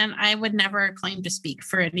community, and I would never claim to speak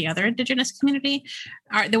for any other Indigenous community,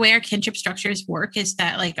 the way our kinship structures work is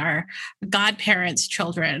that like our godparents'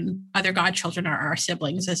 children, other godchildren are our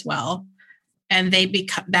siblings as well. And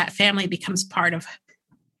that family becomes part of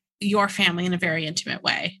your family in a very intimate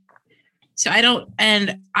way. So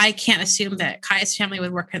I can't assume that Kaya's family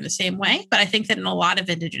would work in the same way, but I think that in a lot of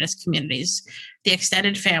Indigenous communities, the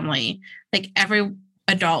extended family, like every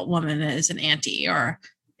adult woman is an auntie, or,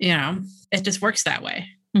 it just works that way.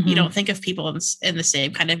 Mm-hmm. You don't think of people in the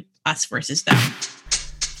same kind of us versus them.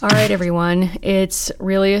 All right, everyone. It's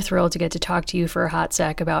really a thrill to get to talk to you for a hot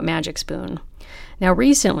sec about Magic Spoon. Now,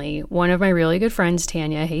 recently, one of my really good friends,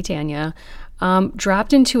 Tanya, hey Tanya,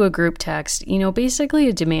 dropped into a group text, basically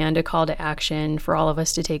a demand, a call to action for all of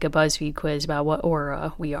us to take a BuzzFeed quiz about what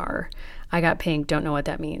aura we are. I got pink, don't know what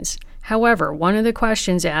that means. However, one of the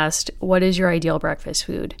questions asked, what is your ideal breakfast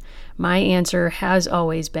food? My answer has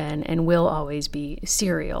always been and will always be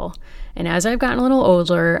cereal. And as I've gotten a little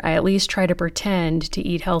older, I at least try to pretend to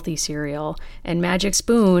eat healthy cereal, and Magic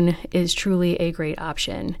Spoon is truly a great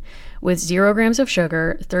option. With 0 grams of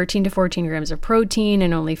sugar, 13 to 14 grams of protein,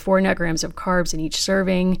 and only 4 net grams of carbs in each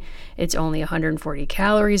serving. It's only 140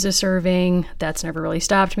 calories a serving. That's never really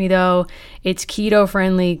stopped me though. It's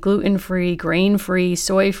keto-friendly, gluten-free, grain-free,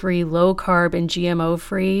 soy-free, low-carb, and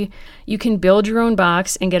GMO-free. You can build your own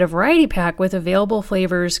box and get a variety pack with available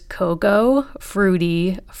flavors: cocoa,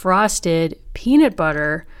 fruity, frosted, peanut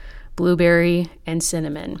butter, blueberry, and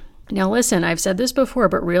cinnamon. Now listen, I've said this before,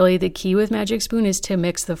 but really the key with Magic Spoon is to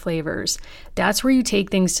mix the flavors. That's where you take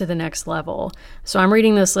things to the next level. So I'm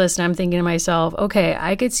reading this list and I'm thinking to myself, okay,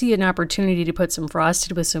 I could see an opportunity to put some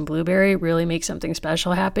frosted with some blueberry, really make something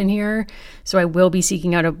special happen here. So I will be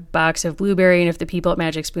seeking out a box of blueberry, and if the people at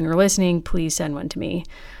Magic Spoon are listening, please send one to me.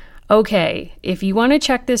 Okay, if you want to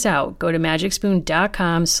check this out, go to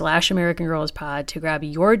magicspoon.com/AmericanGirlsPod to grab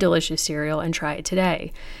your delicious cereal and try it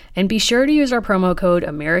today. And be sure to use our promo code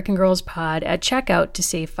AmericanGirlsPod at checkout to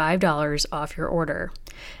save $5 off your order.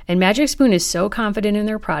 And Magic Spoon is so confident in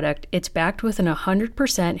their product, it's backed with an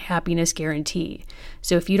 100% happiness guarantee.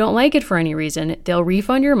 So if you don't like it for any reason, they'll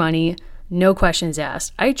refund your money, no questions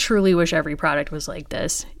asked. I truly wish every product was like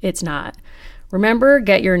this. It's not. Remember,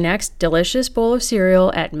 get your next delicious bowl of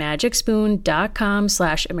cereal at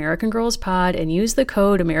magicspoon.com/AmericanGirlsPod and use the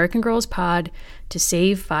code AmericanGirlsPod to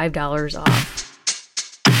save $5 off.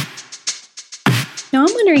 Now,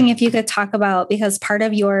 I'm wondering if you could talk about, because part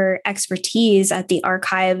of your expertise at the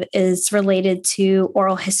archive is related to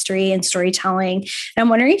oral history and storytelling. And I'm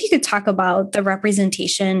wondering if you could talk about the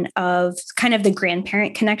representation of kind of the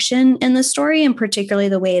grandparent connection in the story, and particularly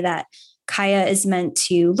the way that Kaya is meant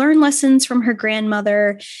to learn lessons from her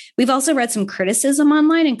grandmother. We've also read some criticism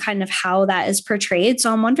online and kind of how that is portrayed.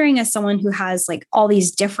 So I'm wondering, as someone who has like all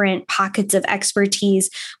these different pockets of expertise,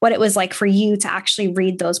 what it was like for you to actually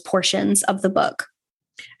read those portions of the book.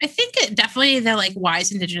 I think definitely the like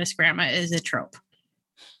wise Indigenous grandma is a trope,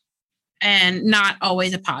 and not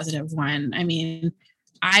always a positive one. I mean,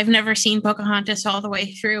 I've never seen Pocahontas all the way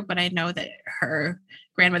through, but I know that her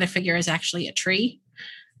grandmother figure is actually a tree.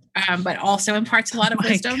 But also imparts a lot of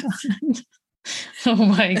wisdom. God. Oh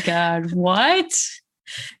my God. What?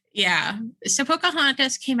 Yeah. So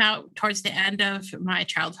Pocahontas came out towards the end of my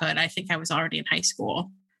childhood. I think I was already in high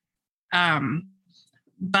school.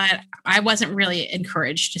 But I wasn't really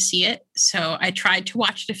encouraged to see it. So I tried to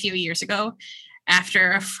watch it a few years ago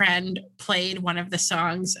after a friend played one of the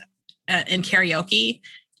songs in karaoke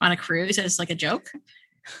on a cruise as like a joke.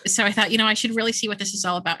 So I thought, I should really see what this is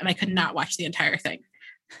all about. And I could not watch the entire thing.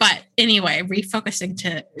 But anyway, refocusing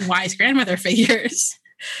to wise grandmother figures,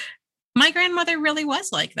 my grandmother really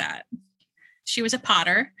was like that. She was a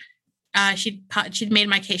potter. She'd made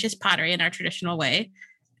micaceous pottery in our traditional way.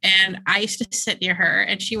 And I used to sit near her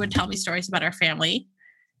and she would tell me stories about our family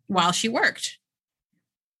while she worked.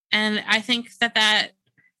 And I think that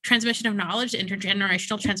transmission of knowledge,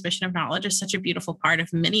 intergenerational transmission of knowledge, is such a beautiful part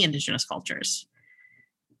of many Indigenous cultures.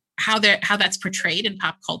 How that's portrayed in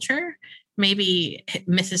pop culture maybe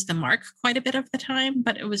misses the mark quite a bit of the time,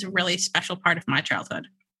 but it was a really special part of my childhood.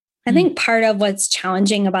 I think part of what's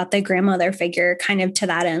challenging about the grandmother figure kind of to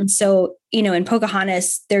that end. So, in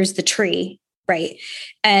Pocahontas, there's the tree, right?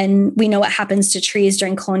 And we know what happens to trees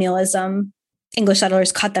during colonialism. English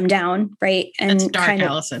settlers cut them down, right? And that's dark,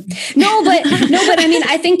 Allison. No, but I mean,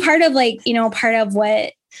 I think part of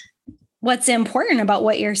what's important about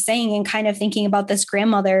what you're saying and kind of thinking about this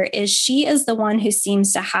grandmother is she is the one who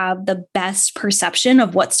seems to have the best perception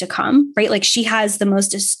of what's to come, right? Like she has the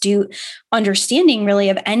most astute understanding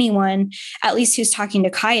really of anyone, at least who's talking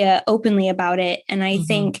to Kaya openly about it. And I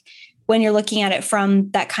think when you're looking at it from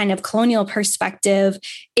that kind of colonial perspective,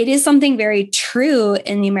 it is something very true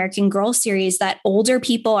in the American Girl series that older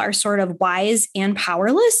people are sort of wise and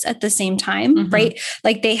powerless at the same time, right?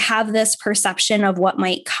 Like they have this perception of what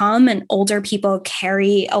might come, and older people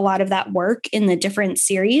carry a lot of that work in the different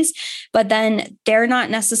series, but then they're not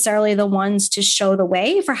necessarily the ones to show the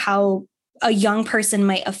way for how a young person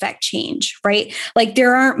might affect change, right? Like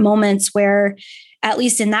there aren't moments where, at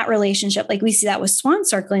least in that relationship, like we see that with Swan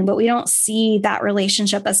Circling, but we don't see that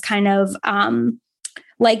relationship as kind of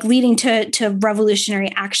like leading to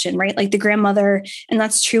revolutionary action, right? Like the grandmother, and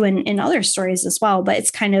that's true in other stories as well, but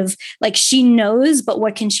it's kind of like she knows, but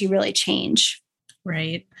what can she really change?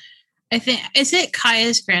 Right. I think, is it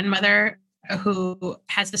Kaya's grandmother who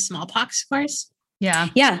has the smallpox scars?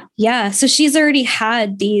 Yeah. So she's already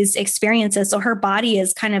had these experiences. So her body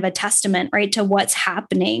is kind of a testament, right, to what's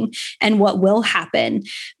happening and what will happen.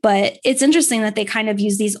 But it's interesting that they kind of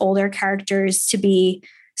use these older characters to be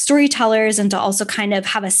storytellers and to also kind of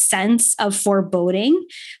have a sense of foreboding.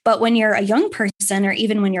 But when you're a young person, or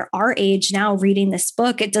even when you're our age now reading this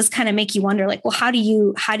book, it does kind of make you wonder, like, well, how do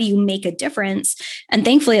you make a difference? And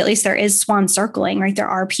thankfully, at least there is Swan Circling, right? There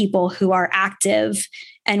are people who are active,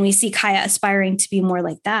 and we see Kaya aspiring to be more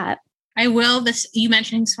like that. You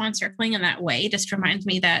mentioning Swan Circling in that way just reminds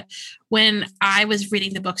me that when I was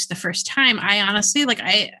reading the books the first time, I honestly,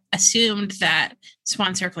 I assumed that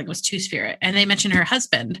Swan Circling was Two-Spirit, and they mentioned her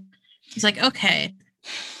husband. He's like, okay.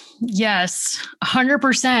 Yes,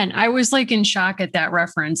 100%. I was in shock at that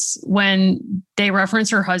reference. When they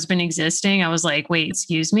reference her husband existing, I was like, wait,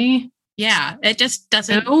 excuse me? Yeah, it just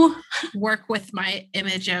doesn't work with my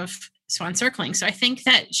image of Swan Circling. So I think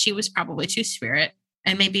that she was probably Two-Spirit,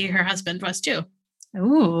 and maybe her husband was too.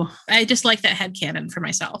 Ooh. I just like that headcanon for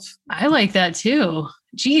myself. I like that too.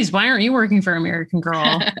 Geez, why aren't you working for American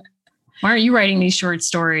Girl? Why aren't you writing these short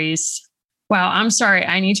stories? Wow, I'm sorry.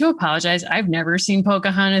 I need to apologize. I've never seen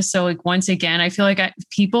Pocahontas. So once again, I feel like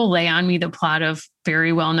people lay on me the plot of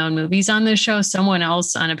very well-known movies on this show. Someone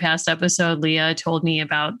else on a past episode, Leah, told me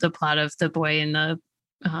about the plot of The Boy in the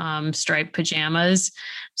striped pajamas.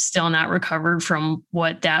 Still not recovered from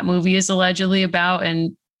what that movie is allegedly about.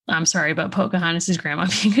 And I'm sorry, but Pocahontas' grandma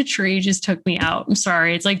being a tree just took me out. I'm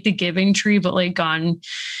sorry. It's like The Giving Tree, but gone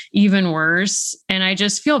even worse. And I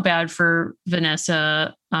just feel bad for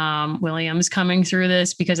Vanessa Williams coming through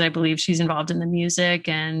this, because I believe she's involved in the music,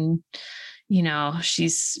 and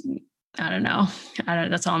she's, I don't know.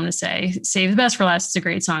 That's all I'm going to say. Save the Best for Last is a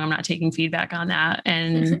great song. I'm not taking feedback on that.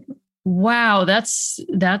 And wow, that's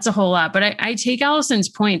a whole lot. But I take Allison's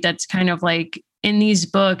point. That's kind of in these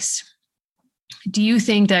books, do you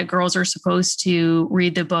think that girls are supposed to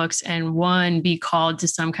read the books and, one, be called to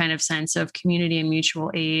some kind of sense of community and mutual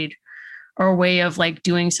aid, or a way of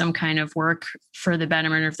doing some kind of work for the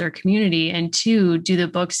betterment of their community? And two, do the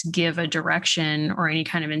books give a direction or any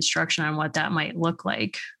kind of instruction on what that might look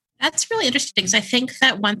like? That's really interesting, because I think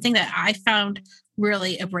that one thing that I found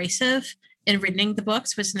really abrasive in reading the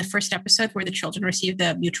books was in the first episode where the children received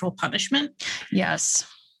the mutual punishment. Yes.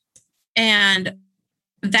 And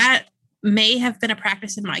that may have been a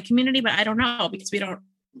practice in my community, but I don't know, because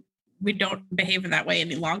we don't behave in that way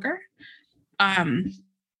any longer.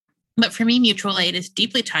 But for me, mutual aid is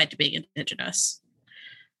deeply tied to being Indigenous.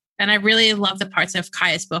 And I really love the parts of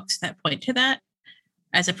Kaya's books that point to that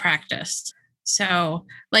as a practice. So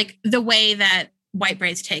the way that White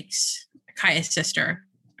Braids takes Kaya's sister,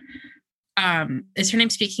 is her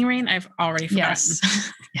name Speaking Rain? I've already forgotten.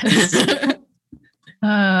 Yes.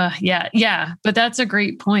 Yeah. But that's a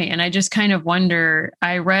great point. And I just kind of wonder,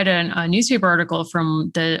 I read a newspaper article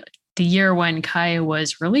from the year when Kaya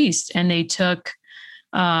was released, and they took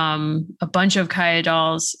a bunch of Kaya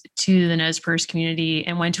dolls to the Nez Perce community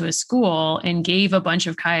and went to a school and gave a bunch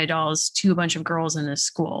of Kaya dolls to a bunch of girls in this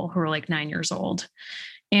school who were 9 years old.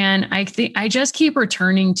 And I think I just keep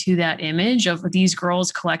returning to that image of these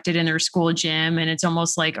girls collected in their school gym, and it's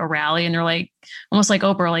almost like a rally, and they're almost like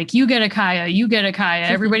Oprah, you get a Kaya, you get a Kaya,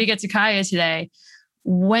 everybody gets a Kaya today.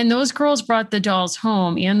 When those girls brought the dolls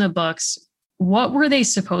home and the books, what were they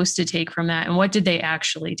supposed to take from that? And what did they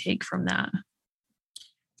actually take from that?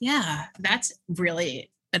 Yeah, that's really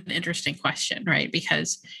an interesting question, right?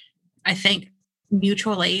 Because I think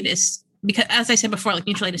mutual aid is, because as I said before,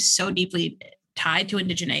 mutual aid is so deeply tied to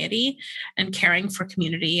indigeneity and caring for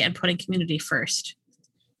community and putting community first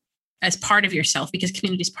as part of yourself, because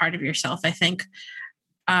community is part of yourself. I think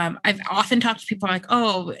I've often talked to people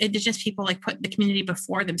oh, Indigenous people put the community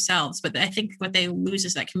before themselves, but I think what they lose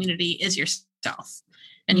is that community is yourself,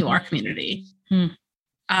 and you are community.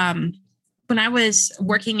 When I was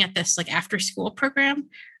working at this after school program,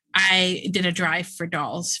 I did a drive for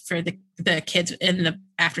dolls for the kids in the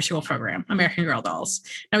after school program, American Girl dolls.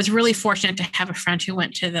 I was really fortunate to have a friend who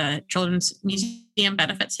went to the Children's Museum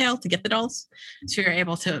benefit sale to get the dolls. So we were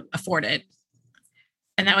able to afford it.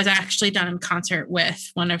 And that was actually done in concert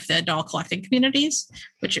with one of the doll collecting communities,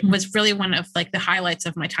 which was really one of like the highlights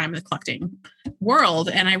of my time in the collecting world.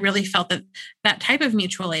 And I really felt that that type of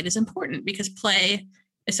mutual aid is important because play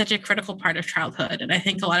is such a critical part of childhood. And I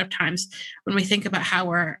think a lot of times when we think about how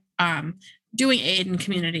we're doing aid in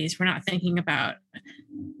communities, we're not thinking about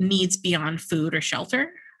needs beyond food or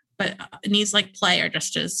shelter, but needs like play are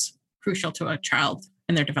just as crucial to a child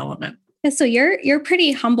in their development. Yeah, so you're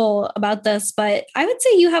pretty humble about this, but I would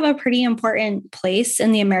say you have a pretty important place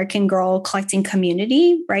in the American Girl collecting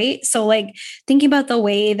community, right? So like thinking about the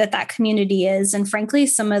way that community is, and frankly,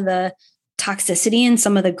 some of the toxicity in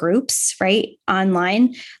some of the groups, right,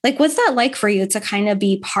 online. Like, what's that like for you to kind of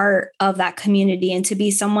be part of that community and to be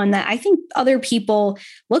someone that I think other people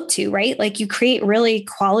look to, right? Like you create really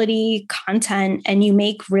quality content and you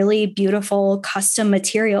make really beautiful custom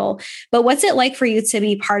material. But what's it like for you to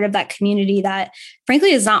be part of that community that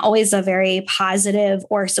frankly is not always a very positive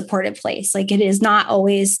or supportive place? Like it is not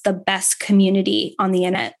always the best community on the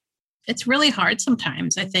internet. It's really hard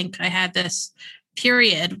sometimes. I think I had this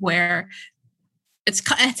period where it's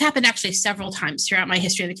happened actually several times throughout my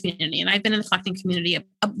history of the community. And I've been in the collecting community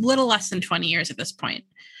a little less than 20 years at this point,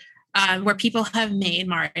 where people have made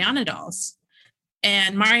Mariana dolls.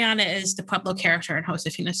 And Mariana is the Pueblo character in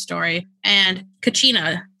Josefina's story. And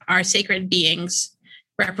Kachina are sacred beings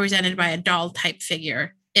represented by a doll type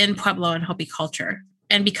figure in Pueblo and Hopi culture.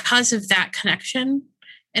 And because of that connection,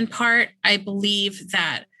 in part, I believe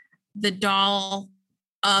that the doll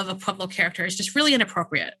of a Pueblo character is just really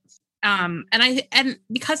inappropriate. And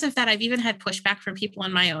because of that, I've even had pushback from people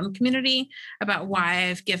in my own community about why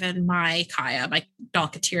I've given my Kaya, my doll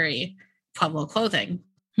Kateri, Pueblo clothing.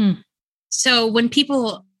 So when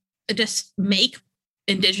people just make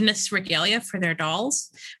indigenous regalia for their dolls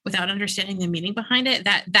without understanding the meaning behind it,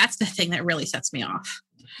 that's the thing that really sets me off.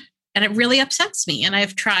 And it really upsets me. And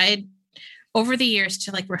I've tried over the years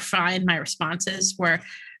to like refine my responses where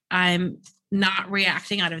I'm not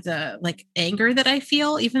reacting out of the like anger that I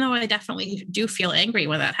feel, even though I definitely do feel angry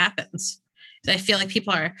when that happens. I feel like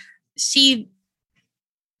people see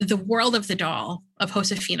the world of the doll of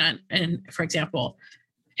Josefina, and for example,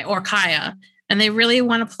 or Kaya, and they really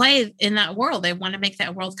want to play in that world. They want to make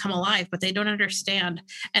that world come alive, but they don't understand.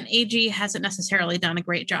 And AG hasn't necessarily done a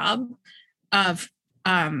great job of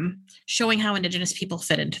showing how Indigenous people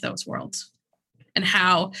fit into those worlds and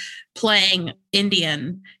how playing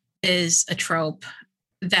Indian is a trope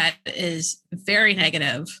that is very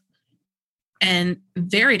negative and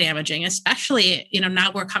very damaging, especially,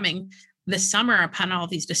 now we're coming this summer upon all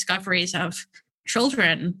these discoveries of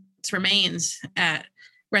children's remains at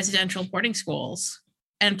residential boarding schools.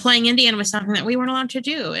 And playing Indian was something that we weren't allowed to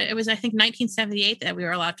do. It was, I think, 1978 that we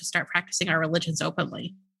were allowed to start practicing our religions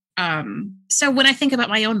openly. So when I think about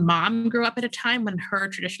my own mom grew up at a time when her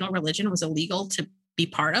traditional religion was illegal to be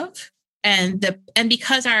part of, and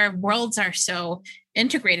because our worlds are so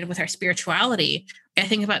integrated with our spirituality, I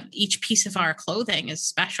think about each piece of our clothing is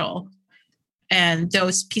special. And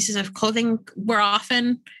those pieces of clothing were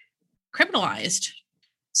often criminalized.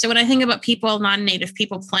 So when I think about people, non-Native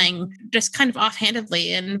people playing just kind of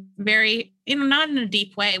offhandedly and very, not in a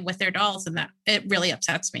deep way with their dolls, and that it really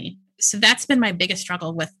upsets me. So that's been my biggest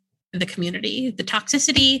struggle with the community. The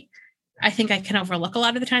toxicity, I think I can overlook a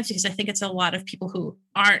lot of the times because I think it's a lot of people who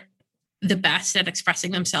aren't the best at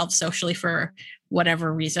expressing themselves socially for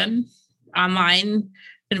whatever reason. Online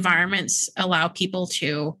environments allow people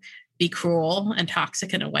to be cruel and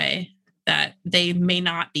toxic in a way that they may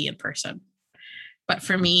not be in person. But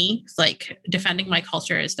for me, like defending my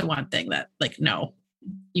culture is the one thing that no,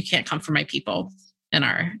 you can't come for my people and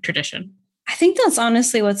our tradition. I think that's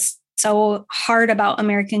honestly what's so hard about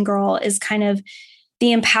American Girl is kind of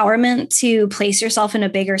the empowerment to place yourself in a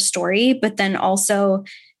bigger story, but then also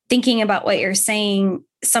thinking about what you're saying,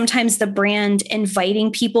 sometimes the brand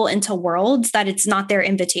inviting people into worlds that it's not their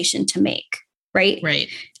invitation to make. Right. Right.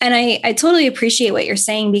 And I totally appreciate what you're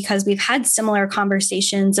saying because we've had similar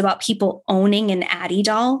conversations about people owning an Addie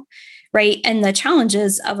doll. Right. And the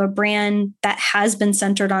challenges of a brand that has been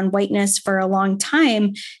centered on whiteness for a long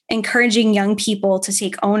time, encouraging young people to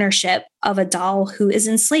take ownership of a doll who is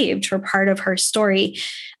enslaved for part of her story.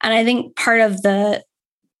 And I think part of the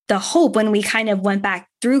hope when we kind of went back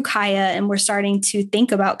through Kaya and we're starting to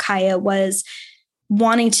think about Kaya was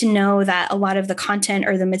wanting to know that a lot of the content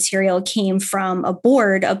or the material came from a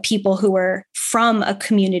board of people who were from a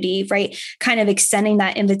community, right? Kind of extending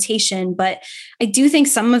that invitation. But I do think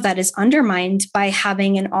some of that is undermined by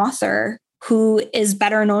having an author who is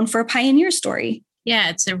better known for a pioneer story. Yeah,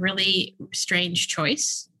 it's a really strange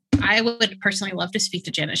choice. I would personally love to speak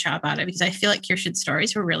to Janet Shaw about it because I feel like Kirsten's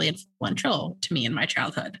stories were really influential to me in my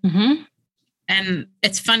childhood. Mm-hmm. And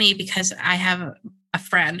it's funny because I have a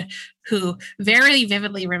friend who very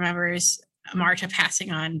vividly remembers Marta passing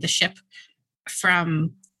on the ship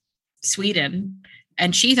from Sweden,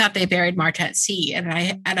 and she thought they buried Marta at sea. And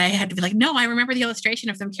I had to be like, no, I remember the illustration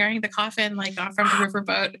of them carrying the coffin like off from the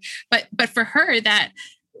riverboat. But for her, that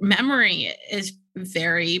memory is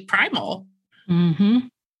very primal. Mm-hmm.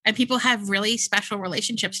 And people have really special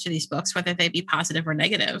relationships to these books, whether they be positive or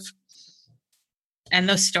negative. And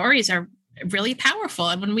those stories are really powerful.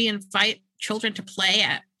 And when we invite children to play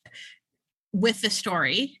with the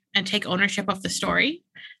story and take ownership of the story,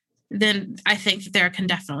 then I think that there can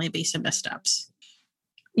definitely be some missteps.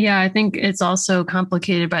 Yeah, I think it's also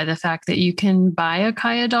complicated by the fact that you can buy a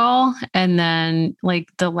Kaya doll, and then like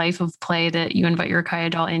the life of play that you invite your Kaya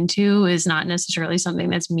doll into is not necessarily something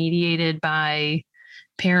that's mediated by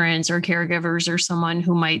parents or caregivers or someone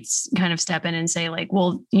who might kind of step in and say like,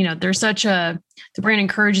 well, you know, the brand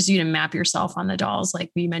encourages you to map yourself on the dolls.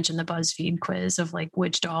 Like we mentioned the BuzzFeed quiz of like,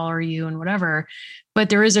 which doll are you and whatever, but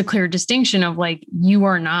there is a clear distinction of like, you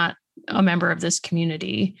are not a member of this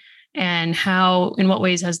community. And in what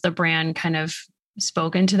ways has the brand kind of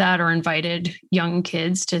spoken to that or invited young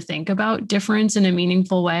kids to think about difference in a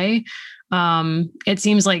meaningful way? It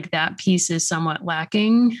seems like that piece is somewhat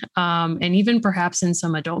lacking, and even perhaps in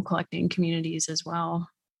some adult collecting communities as well.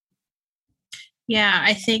 Yeah,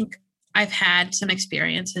 I think I've had some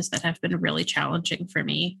experiences that have been really challenging for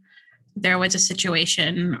me. There was a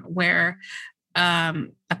situation where a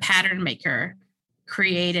pattern maker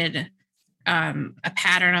created a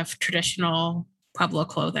pattern of traditional Pueblo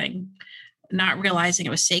clothing, not realizing it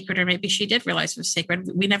was sacred, or maybe she did realize it was sacred.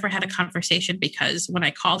 We never had a conversation because when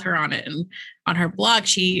I called her on it and on her blog,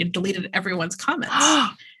 she deleted everyone's comments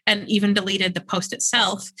and even deleted the post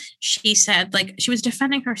itself. She said like she was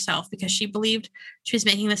defending herself because she believed she was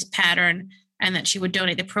making this pattern and that she would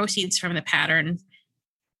donate the proceeds from the pattern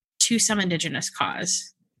to some Indigenous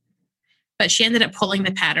cause. But she ended up pulling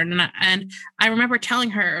the pattern. And I remember telling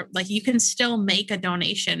her, like, you can still make a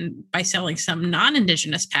donation by selling some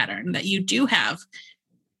non-Indigenous pattern that you do have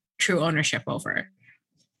true ownership over.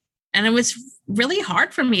 And it was really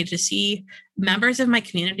hard for me to see members of my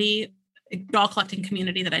community, doll collecting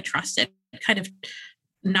community that I trusted, kind of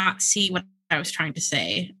not see what I was trying to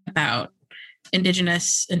say about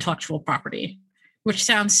Indigenous intellectual property, which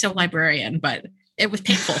sounds so librarian, but it was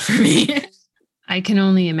painful for me. I can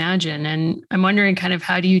only imagine. And I'm wondering kind of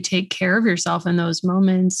how do you take care of yourself in those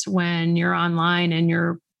moments when you're online and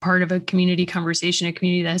you're part of a community conversation, a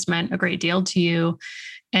community that has meant a great deal to you,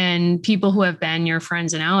 and people who have been your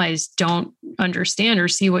friends and allies don't understand or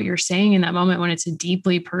see what you're saying in that moment when it's a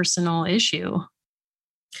deeply personal issue?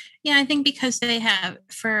 Yeah, I think because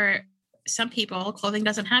for some people, clothing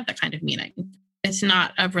doesn't have that kind of meaning. It's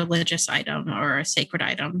not a religious item or a sacred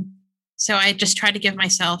item. So I just try to give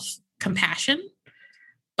myself compassion,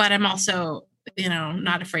 but I'm also,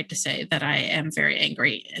 not afraid to say that I am very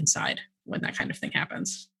angry inside when that kind of thing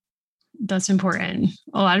happens. That's important.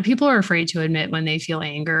 A lot of people are afraid to admit when they feel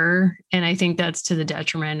anger. And I think that's to the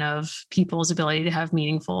detriment of people's ability to have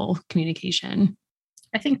meaningful communication.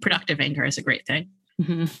 I think productive anger is a great thing.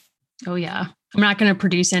 Mm-hmm. Oh, yeah. I'm not going to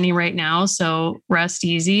produce any right now. So rest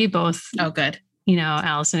easy, both. Oh, good.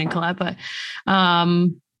 Allison and Colette. But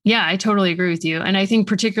yeah, I totally agree with you. And I think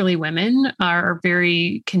particularly women are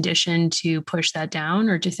very conditioned to push that down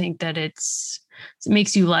or to think that it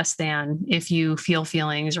makes you less than if you feel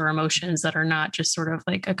feelings or emotions that are not just sort of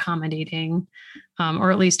like accommodating,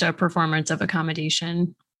 or at least a performance of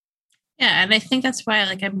accommodation. Yeah. And I think that's why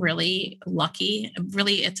I'm really lucky.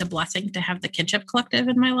 Really, it's a blessing to have the Kinship Collective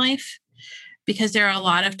in my life, because there are a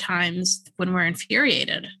lot of times when we're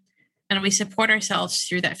infuriated and we support ourselves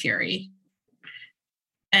through that fury.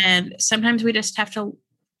 And sometimes we just have to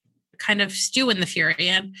kind of stew in the fury,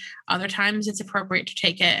 and other times it's appropriate to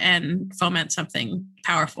take it and foment something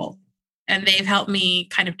powerful. And they've helped me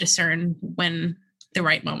kind of discern when the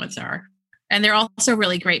right moments are. And they're also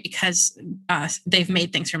really great because they've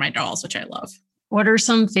made things for my dolls, which I love. What are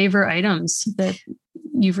some favorite items that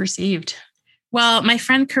you've received? Well, my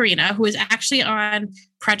friend Karina, who is actually on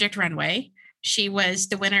Project Runway, she was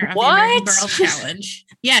the winner of the American Girl Challenge.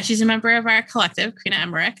 Yeah, she's a member of our collective, Karina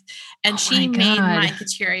Emmerich. And she made my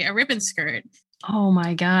Kateri a ribbon skirt Oh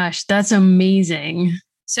my gosh, that's amazing.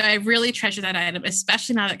 So I really treasure that item,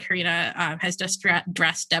 especially now that Karina has just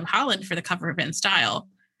dressed Deb Holland for the cover of In Style.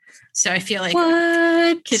 So I feel like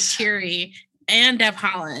Kateri and Deb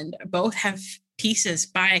Holland both have pieces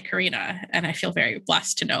by Karina, and I feel very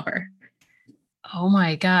blessed to know her. Oh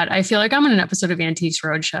my God. I feel like I'm in an episode of Antiques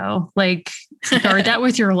Roadshow. Like, guard that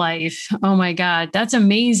with your life. Oh my God. That's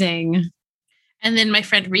amazing. And then my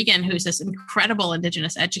friend Regan, who's this incredible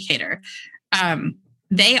Indigenous educator,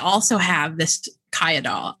 they also have this Kaya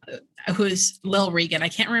doll, who's Lil Regan. I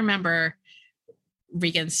can't remember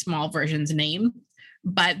Regan's small version's name,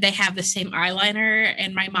 but they have the same eyeliner.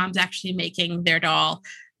 And my mom's actually making their doll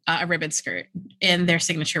a ribbon skirt in their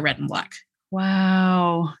signature red and black.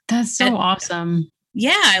 Wow. That's so awesome.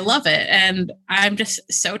 Yeah, I love it. And I'm just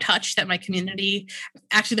so touched that my community,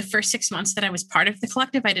 actually the first 6 months that I was part of the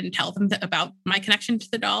collective, I didn't tell them about my connection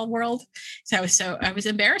to the doll world. So I was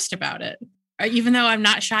embarrassed about it. Even though I'm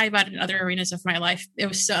not shy about it in other arenas of my life, it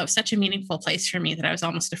was such a meaningful place for me that I was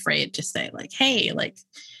almost afraid to say like, hey, like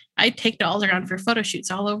I take dolls around for photo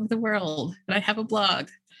shoots all over the world and I have a blog.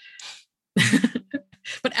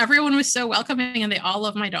 But everyone was so welcoming and they all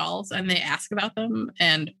love my dolls and they ask about them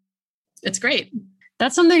and it's great.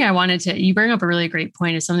 That's something you bring up a really great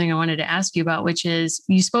point. Is something I wanted to ask you about, which is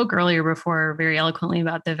you spoke earlier before very eloquently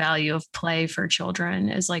about the value of play for children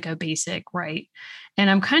as like a basic right. And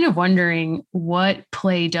I'm kind of wondering what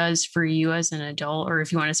play does for you as an adult, or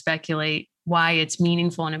if you want to speculate why it's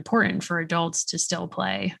meaningful and important for adults to still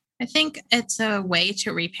play. I think it's a way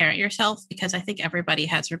to reparent yourself because I think everybody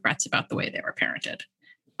has regrets about the way they were parented,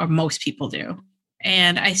 or most people do.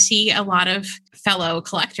 And I see a lot of fellow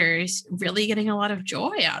collectors really getting a lot of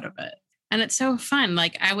joy out of it. And it's so fun.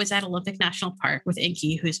 Like I was at Olympic National Park with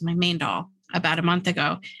Inky, who's my main doll, about a month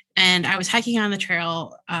ago. And I was hiking on the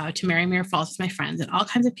trail to Marymuir Falls with my friends, and all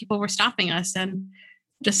kinds of people were stopping us and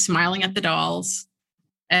just smiling at the dolls,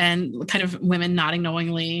 and kind of women nodding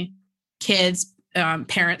knowingly, kids,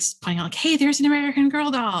 parents pointing out like, hey, there's an American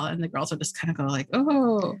Girl doll. And the girls would just kind of go like,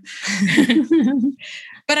 oh.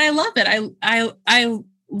 But I love it. I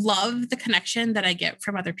love the connection that I get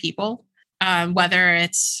from other people, whether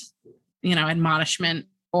it's, admonishment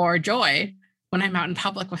or joy when I'm out in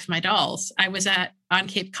public with my dolls. I was on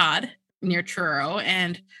Cape Cod near Truro,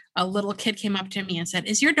 and a little kid came up to me and said,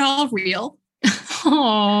 is your doll real?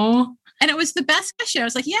 Oh. And it was the best question. I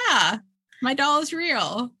was like, yeah, my doll is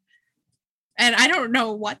real. And I don't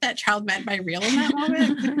know what that child meant by real in that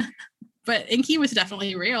moment, but Inky was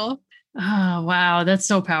definitely real. Oh, wow. That's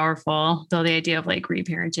so powerful. Though the idea of like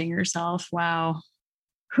reparenting yourself. Wow.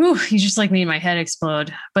 Whew, you just like made my head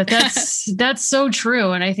explode. But that's so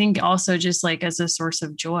true. And I think also just like as a source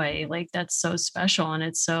of joy, like that's so special and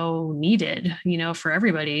it's so needed, for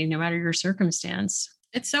everybody, no matter your circumstance.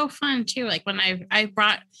 It's so fun too. Like when I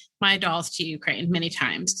brought my dolls to Ukraine many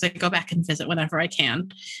times because I go back and visit whenever I can.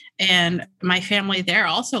 And my family there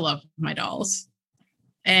also love my dolls.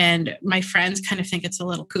 And my friends kind of think it's a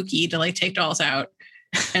little kooky to like take dolls out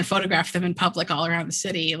and photograph them in public all around the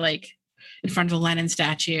city, like in front of the Lenin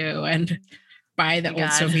statue and by the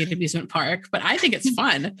old Soviet amusement park. But I think it's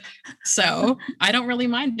fun. So I don't really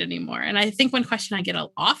mind it anymore. And I think one question I get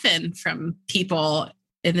often from people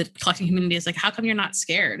in the collecting community is like, how come you're not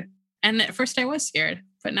scared? And at first I was scared,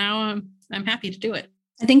 but now I'm happy to do it.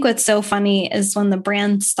 I think what's so funny is when the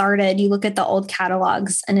brand started, you look at the old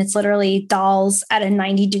catalogs and it's literally dolls at a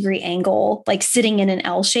 90-degree angle, like sitting in an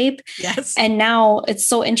L shape. Yes. And now it's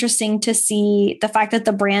so interesting to see the fact that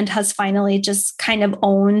the brand has finally just kind of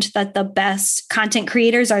owned that the best content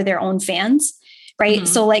creators are their own fans. Right. Mm-hmm.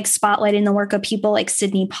 So like spotlighting the work of people like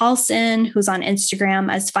Sydney Paulson, who's on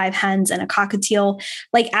Instagram as 5 hens and a cockatiel,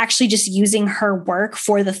 like actually just using her work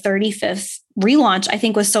for the 35th relaunch, I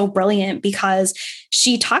think was so brilliant because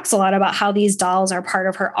she talks a lot about how these dolls are part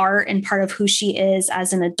of her art and part of who she is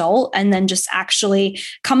as an adult. And then just actually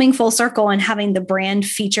coming full circle and having the brand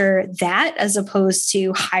feature that as opposed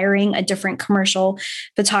to hiring a different commercial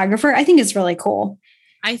photographer, I think is really cool.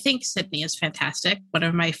 I think Sydney is fantastic. One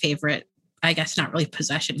of my favorite, I guess not really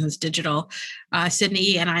possessions, digital.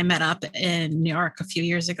 Sydney and I met up in New York a few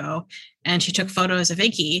years ago, and she took photos of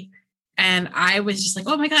Inky, and I was just like,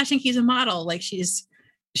 "Oh my gosh, Inky's a model!" Like she's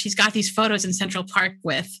got these photos in Central Park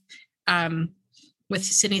with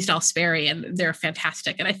Sydney's doll Sperry, and they're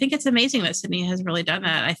fantastic. And I think it's amazing that Sydney has really done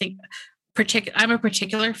that. I think I'm a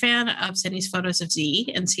particular fan of Sydney's photos of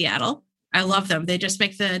Z in Seattle. I love them. They just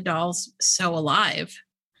make the dolls so alive.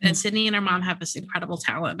 And Sydney and her mom have this incredible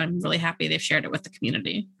talent. I'm really happy they've shared it with the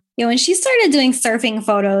community. When she started doing surfing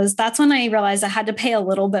photos, that's when I realized I had to pay a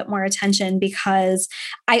little bit more attention because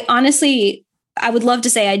I honestly I would love to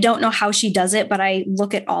say I don't know how she does it, but I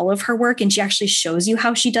look at all of her work and she actually shows you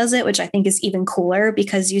how she does it, which I think is even cooler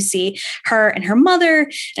because you see her and her mother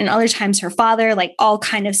and other times her father, like all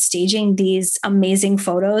kind of staging these amazing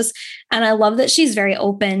photos. And I love that she's very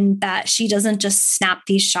open, that she doesn't just snap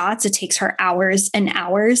these shots. It takes her hours and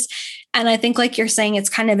hours. And I think, like you're saying, it's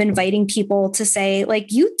kind of inviting people to say,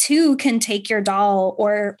 like, you too can take your doll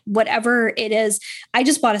or whatever it is. I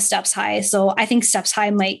just bought a Steps High. So I think Steps High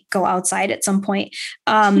might go outside at some point.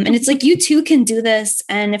 And it's like, you too can do this.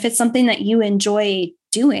 And if it's something that you enjoy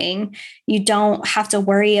doing, you don't have to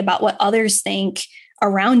worry about what others think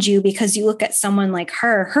around you, because you look at someone like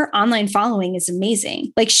her online following is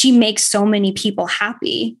amazing. Like, she makes so many people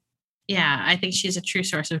happy. Yeah, I think she's a true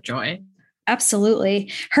source of joy.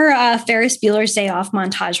 Absolutely. Her Ferris Bueller's Day Off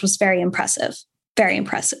montage was very impressive. Very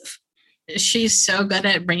impressive. She's so good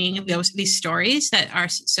at bringing these stories that are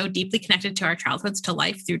so deeply connected to our childhoods to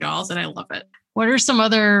life through dolls, and I love it. What are some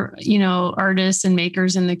other, artists and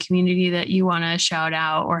makers in the community that you want to shout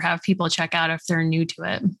out or have people check out if they're new to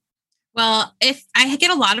it? Well, if I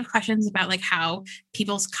get a lot of questions about like how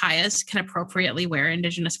people's Kayas can appropriately wear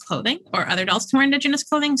Indigenous clothing or other dolls can wear Indigenous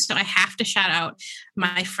clothing. So I have to shout out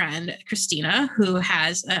my friend, Christina, who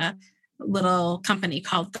has a little company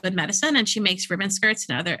called Good Medicine, and she makes ribbon skirts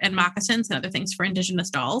and moccasins and other things for Indigenous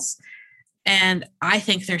dolls. And I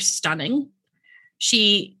think they're stunning.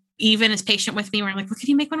 She even is patient with me where I'm like, well, can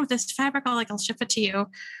you make one with this fabric? I'll ship it to you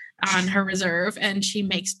on her reserve. And she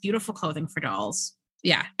makes beautiful clothing for dolls.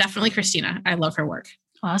 Yeah, definitely Christina. I love her work.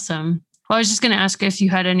 Awesome. Well, I was just going to ask if you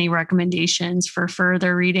had any recommendations for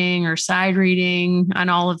further reading or side reading on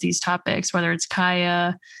all of these topics, whether it's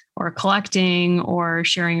Kaya or collecting or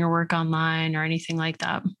sharing your work online or anything like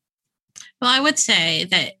that. Well, I would say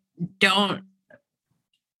that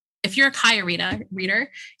if you're a Kaya reader,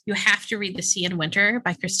 you have to read The Sea in Winter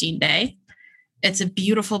by Christine Day. It's a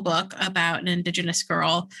beautiful book about an Indigenous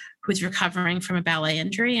girl who's recovering from a ballet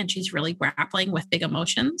injury, and she's really grappling with big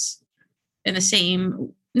emotions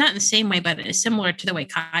not in the same way, but it's similar to the way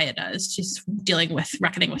Kaya does. She's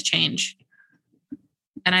reckoning with change.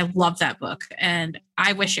 And I love that book. And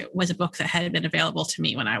I wish it was a book that had been available to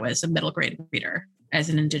me when I was a middle grade reader as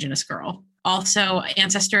an Indigenous girl. Also,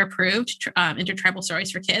 Ancestor approved Intertribal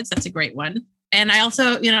Stories for Kids. That's a great one. And I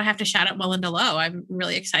also, have to shout out Melinda Lowe. I'm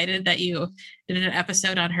really excited that you did an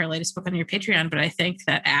episode on her latest book on your Patreon, but I think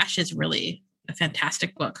that Ash is really a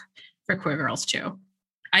fantastic book for queer girls too.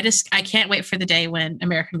 I can't wait for the day when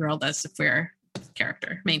American Girl does a queer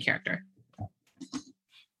main character.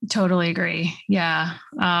 Totally agree. Yeah.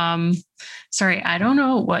 Sorry, I don't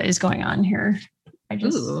know what is going on here.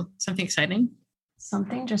 Something exciting.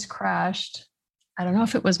 Something just crashed. I don't know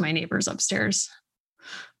if it was my neighbors upstairs.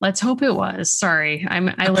 Let's hope it was. Sorry. I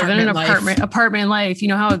live in an apartment life. You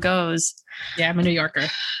know how it goes. Yeah, I'm a New Yorker.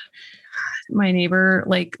 My neighbor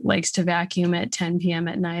likes to vacuum at 10 p.m.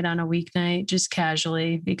 at night on a weeknight, just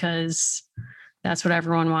casually, because that's what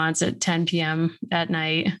everyone wants at 10 p.m. at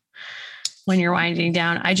night when you're winding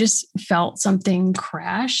down. I just felt something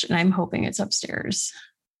crash, and I'm hoping it's upstairs.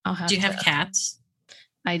 Do you have cats?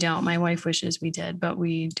 I don't. My wife wishes we did, but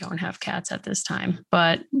we don't have cats at this time.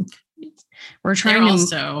 But we're trying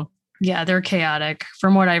they're chaotic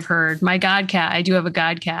from what I've heard. My god cat, I do have a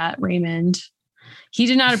god cat, Raymond. He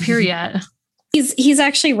did not appear yet. He's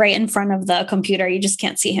actually right in front of the computer. You just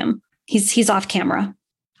can't see him. He's off camera.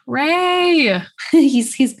 Ray.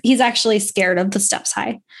 he's actually scared of the Steps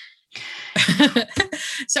High.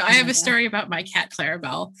 So I have a story about my cat,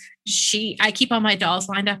 Clarabelle. I keep all my dolls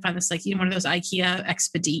lined up on this, one of those IKEA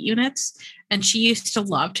Expedite units. And she used to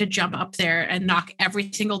love to jump up there and knock every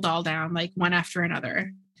single doll down, one after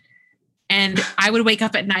another. And I would wake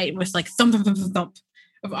up at night with thump, thump, thump, thump, thump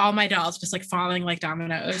of all my dolls just falling like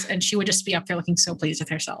dominoes. And she would just be up there looking so pleased with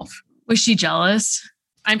herself. Was she jealous?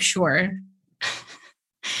 I'm sure.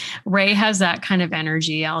 Ray has that kind of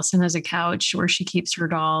energy. Allison has a couch where she keeps her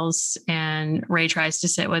dolls, and Ray tries to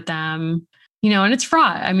sit with them, and it's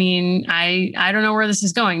fraught. I mean, I don't know where this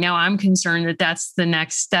is going. Now I'm concerned that that's the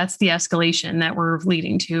escalation that we're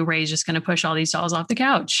leading to. Ray's just going to push all these dolls off the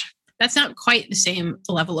couch. That's not quite the same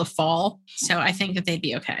level of fall. So I think that they'd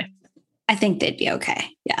be okay. I think they'd be okay.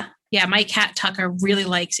 Yeah. Yeah. My cat Tucker really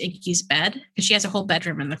likes Inky's bed because she has a whole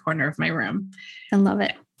bedroom in the corner of my room. I love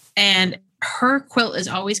it. And her quilt is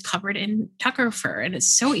always covered in Tucker fur. And it's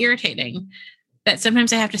so irritating that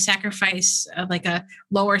sometimes I have to sacrifice a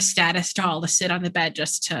lower status doll to sit on the bed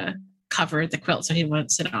just to cover the quilt so he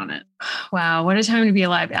wouldn't sit on it. Wow, what a time to be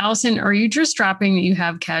alive. Allison, are you just dropping that you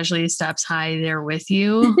have Casually Steps High there with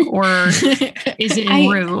you? Or is it en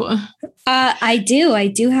route? I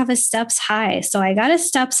do have a Steps High. So I got a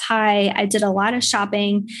Steps High. I did a lot of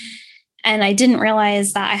shopping and I didn't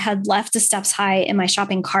realize that I had left a Steps High in my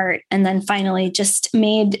shopping cart, and then finally just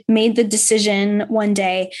made the decision one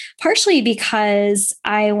day, partially because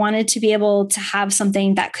I wanted to be able to have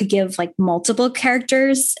something that could give like multiple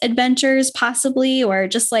characters adventures possibly, or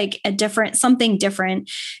just like something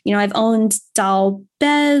different. You know, I've owned doll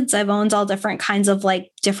beds. I've owned all different kinds of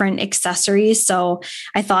like different accessories. So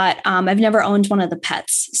I thought I've never owned one of the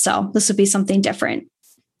pets. So this would be something different.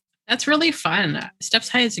 That's really fun. Steps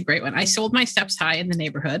High is a great one. I sold my Steps High in the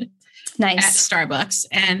neighborhood. Nice. At Starbucks.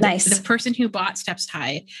 And the person who bought Steps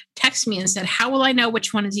High texted me and said, "How will I know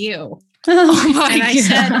which one is you?" And I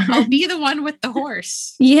said, "I'll be the one with the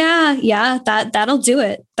horse." Yeah. That'll do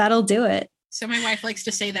it. So my wife likes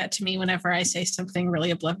to say that to me whenever I say something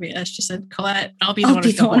really oblivious. She said, "Colette, I'll be the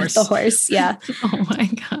one with the horse." Yeah. Oh my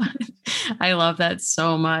God. I love that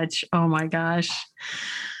so much. Oh my gosh.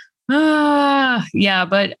 Yeah,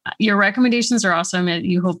 but your recommendations are awesome.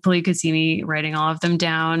 You hopefully could see me writing all of them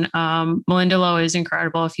down. Melinda Lowe is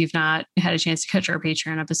incredible. If you've not had a chance to catch our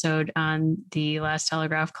Patreon episode on the Last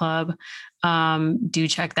Telegraph Club, do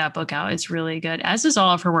check that book out. It's really good, as is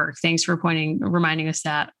all of her work. Thanks for reminding us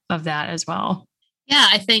of that as well. Yeah,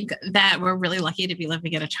 I think that we're really lucky to be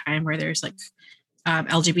living at a time where there's like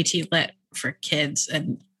LGBT lit for kids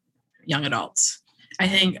and young adults. I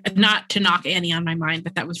think, not to knock Annie on my mind,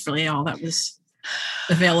 but that was really all that was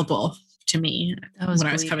available to me when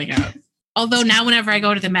I was coming out. Although now whenever I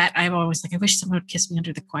go to the Met, I'm always like, I wish someone would kiss me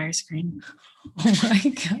under the choir screen. Oh my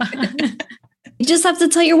God. You just have to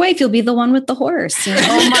tell your wife you'll be the one with the horse. You know?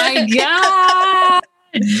 Oh my God.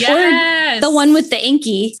 Yes. Or the one with the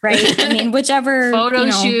Inky, right? I mean, whichever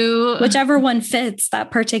shoot, whichever one fits that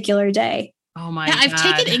particular day. Oh my God. I've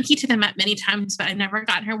taken Inky to the Met many times, but I've never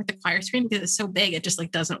gotten her with the choir screen because it's so big. It just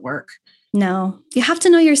like doesn't work. No, you have to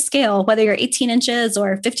know your scale, whether you're 18 inches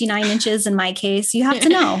or 59 inches. In my case, you have to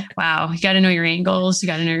know. Wow. You got to know your angles. You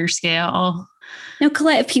got to know your scale. Now,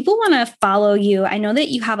 Colette, if people want to follow you, I know that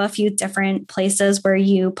you have a few different places where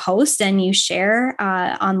you post and you share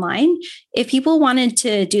online. If people wanted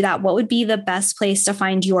to do that, what would be the best place to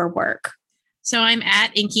find your work? So I'm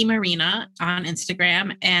at Inky Marina on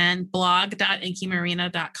Instagram and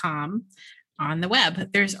blog.inkymarina.com on the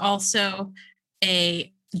web. There's also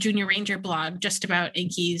a Junior Ranger blog just about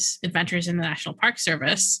Inky's adventures in the National Park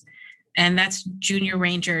Service, and that's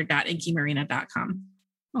juniorranger.inkymarina.com.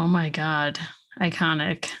 Oh my God.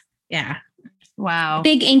 Iconic. Yeah. Wow.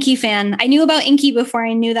 Big Inky fan. I knew about Inky before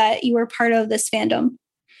I knew that you were part of this fandom.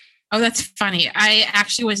 Oh, that's funny. I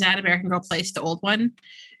actually was at American Girl Place, the old one.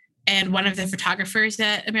 And one of the photographers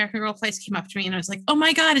at American Girl Place came up to me and I was like, "Oh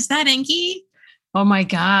my God, is that Inky?" Oh my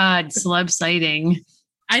God. Celeb sighting.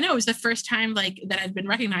 I know, it was the first time like that I'd been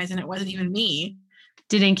recognized and it wasn't even me.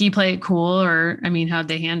 Did Inky play it cool, or, I mean, how'd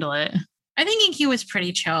they handle it? I think Inky was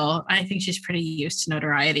pretty chill. I think she's pretty used to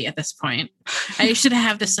notoriety at this point. I used to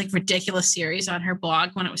have this like ridiculous series on her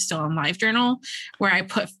blog when it was still on LiveJournal, where I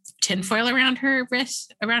put tinfoil around her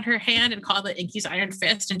wrist, around her hand, and called it Inky's Iron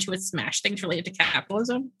Fist, and she would smash things related to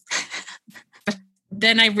capitalism. But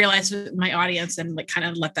then I realized my audience and like kind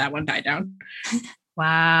of let that one die down.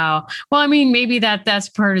 Wow. Well, I mean, maybe that's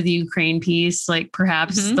part of the Ukraine piece, like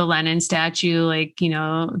perhaps the Lenin statue, like, you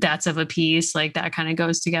know, that's of a piece, like that kind of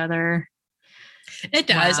goes together. It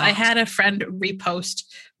does. Wow. I had a friend repost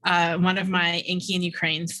one of my Inky in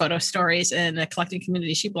Ukraine photo stories in a collecting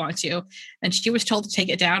community she belonged to, and she was told to take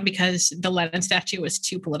it down because the Lenin statue was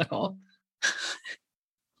too political.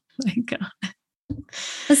 My God.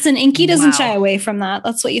 Listen, Inky doesn't shy away from that.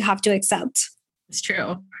 That's what you have to accept. It's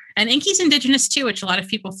true. And Inky's Indigenous too, which a lot of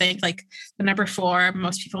people think, like the number 4,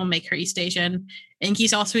 most people make her East Asian.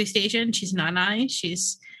 Inky's also East Asian. She's Nanai.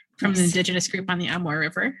 She's from the Indigenous group on the Amur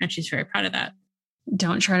River, and she's very proud of that.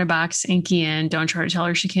 Don't try to box Inky in. Don't try to tell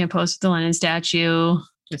her she can't pose with the Lenin statue.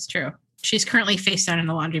 It's true. She's currently face down in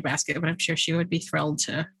a laundry basket, but I'm sure she would be thrilled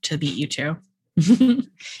to meet you too.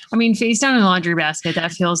 I mean, face down in a laundry basket,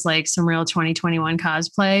 that feels like some real 2021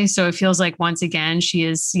 cosplay. So it feels like once again, she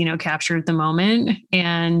is, you know, captured the moment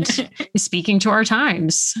and is speaking to our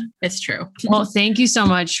times. It's true. Well, thank you so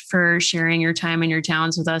much for sharing your time and your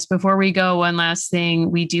talents with us. Before we go, one last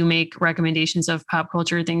thing, we do make recommendations of pop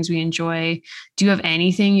culture, things we enjoy. Do you have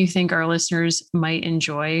anything you think our listeners might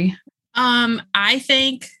enjoy? I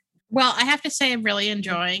think, well, I have to say I'm really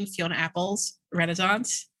enjoying Fiona Apple's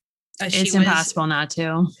Renaissance. It's impossible not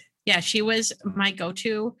to. Yeah, she was my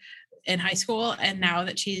go-to in high school. And now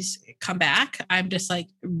that she's come back, I'm just like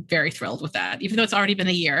very thrilled with that. Even though it's already been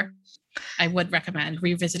a year, I would recommend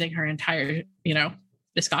revisiting her entire,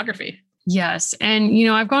 discography. Yes. And,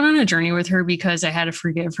 I've gone on a journey with her because I had to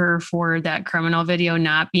forgive her for that criminal video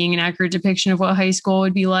not being an accurate depiction of what high school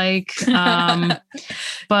would be like.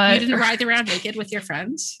 But you didn't ride around naked with your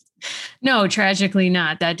friends? No, tragically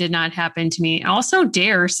not. That did not happen to me. Also,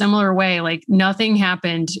 Dare, similar way, like nothing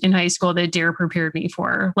happened in high school that Dare prepared me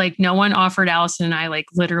for. Like no one offered Allison and I like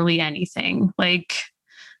literally anything, like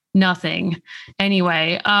nothing.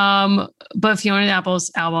 Anyway, but Fiona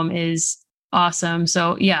Apple's album is awesome.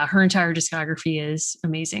 So yeah, her entire discography is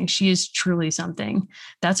amazing. She is truly something.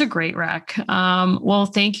 That's a great rec. Well,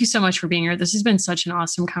 thank you so much for being here. This has been such an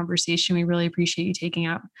awesome conversation. We really appreciate you taking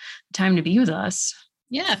out the time to be with us.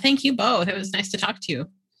 Yeah, thank you both. It was nice to talk to you.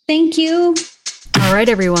 Thank you. All right,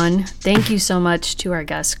 everyone. Thank you so much to our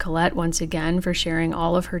guest, Colette, once again for sharing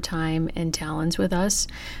all of her time and talents with us.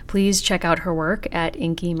 Please check out her work at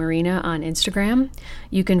Inky Marina on Instagram.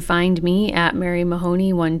 You can find me at Mary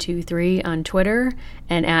Mahoney123 on Twitter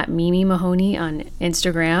and at Mimi Mahoney on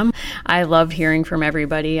Instagram. I love hearing from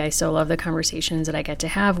everybody. I so love the conversations that I get to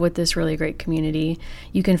have with this really great community.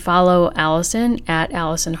 You can follow Allison at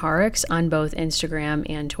Allison Horrocks on both Instagram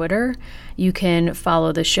and Twitter. You can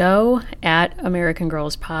follow the show at American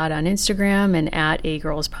Girls Pod on Instagram and at A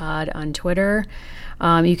Girls Pod on Twitter.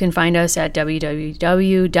 You can find us at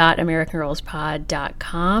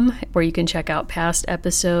www.americangirlspod.com, where you can check out past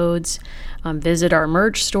episodes, visit our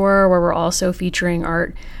merch store, where we're also featuring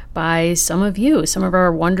art by some of you, some of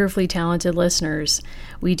our wonderfully talented listeners.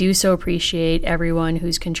 We do so appreciate everyone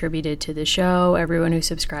who's contributed to the show, everyone who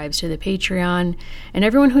subscribes to the Patreon, and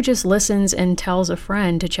everyone who just listens and tells a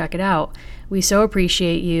friend to check it out. We so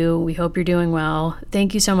appreciate you. We hope you're doing well.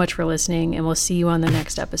 Thank you so much for listening, and we'll see you on the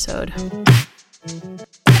next episode.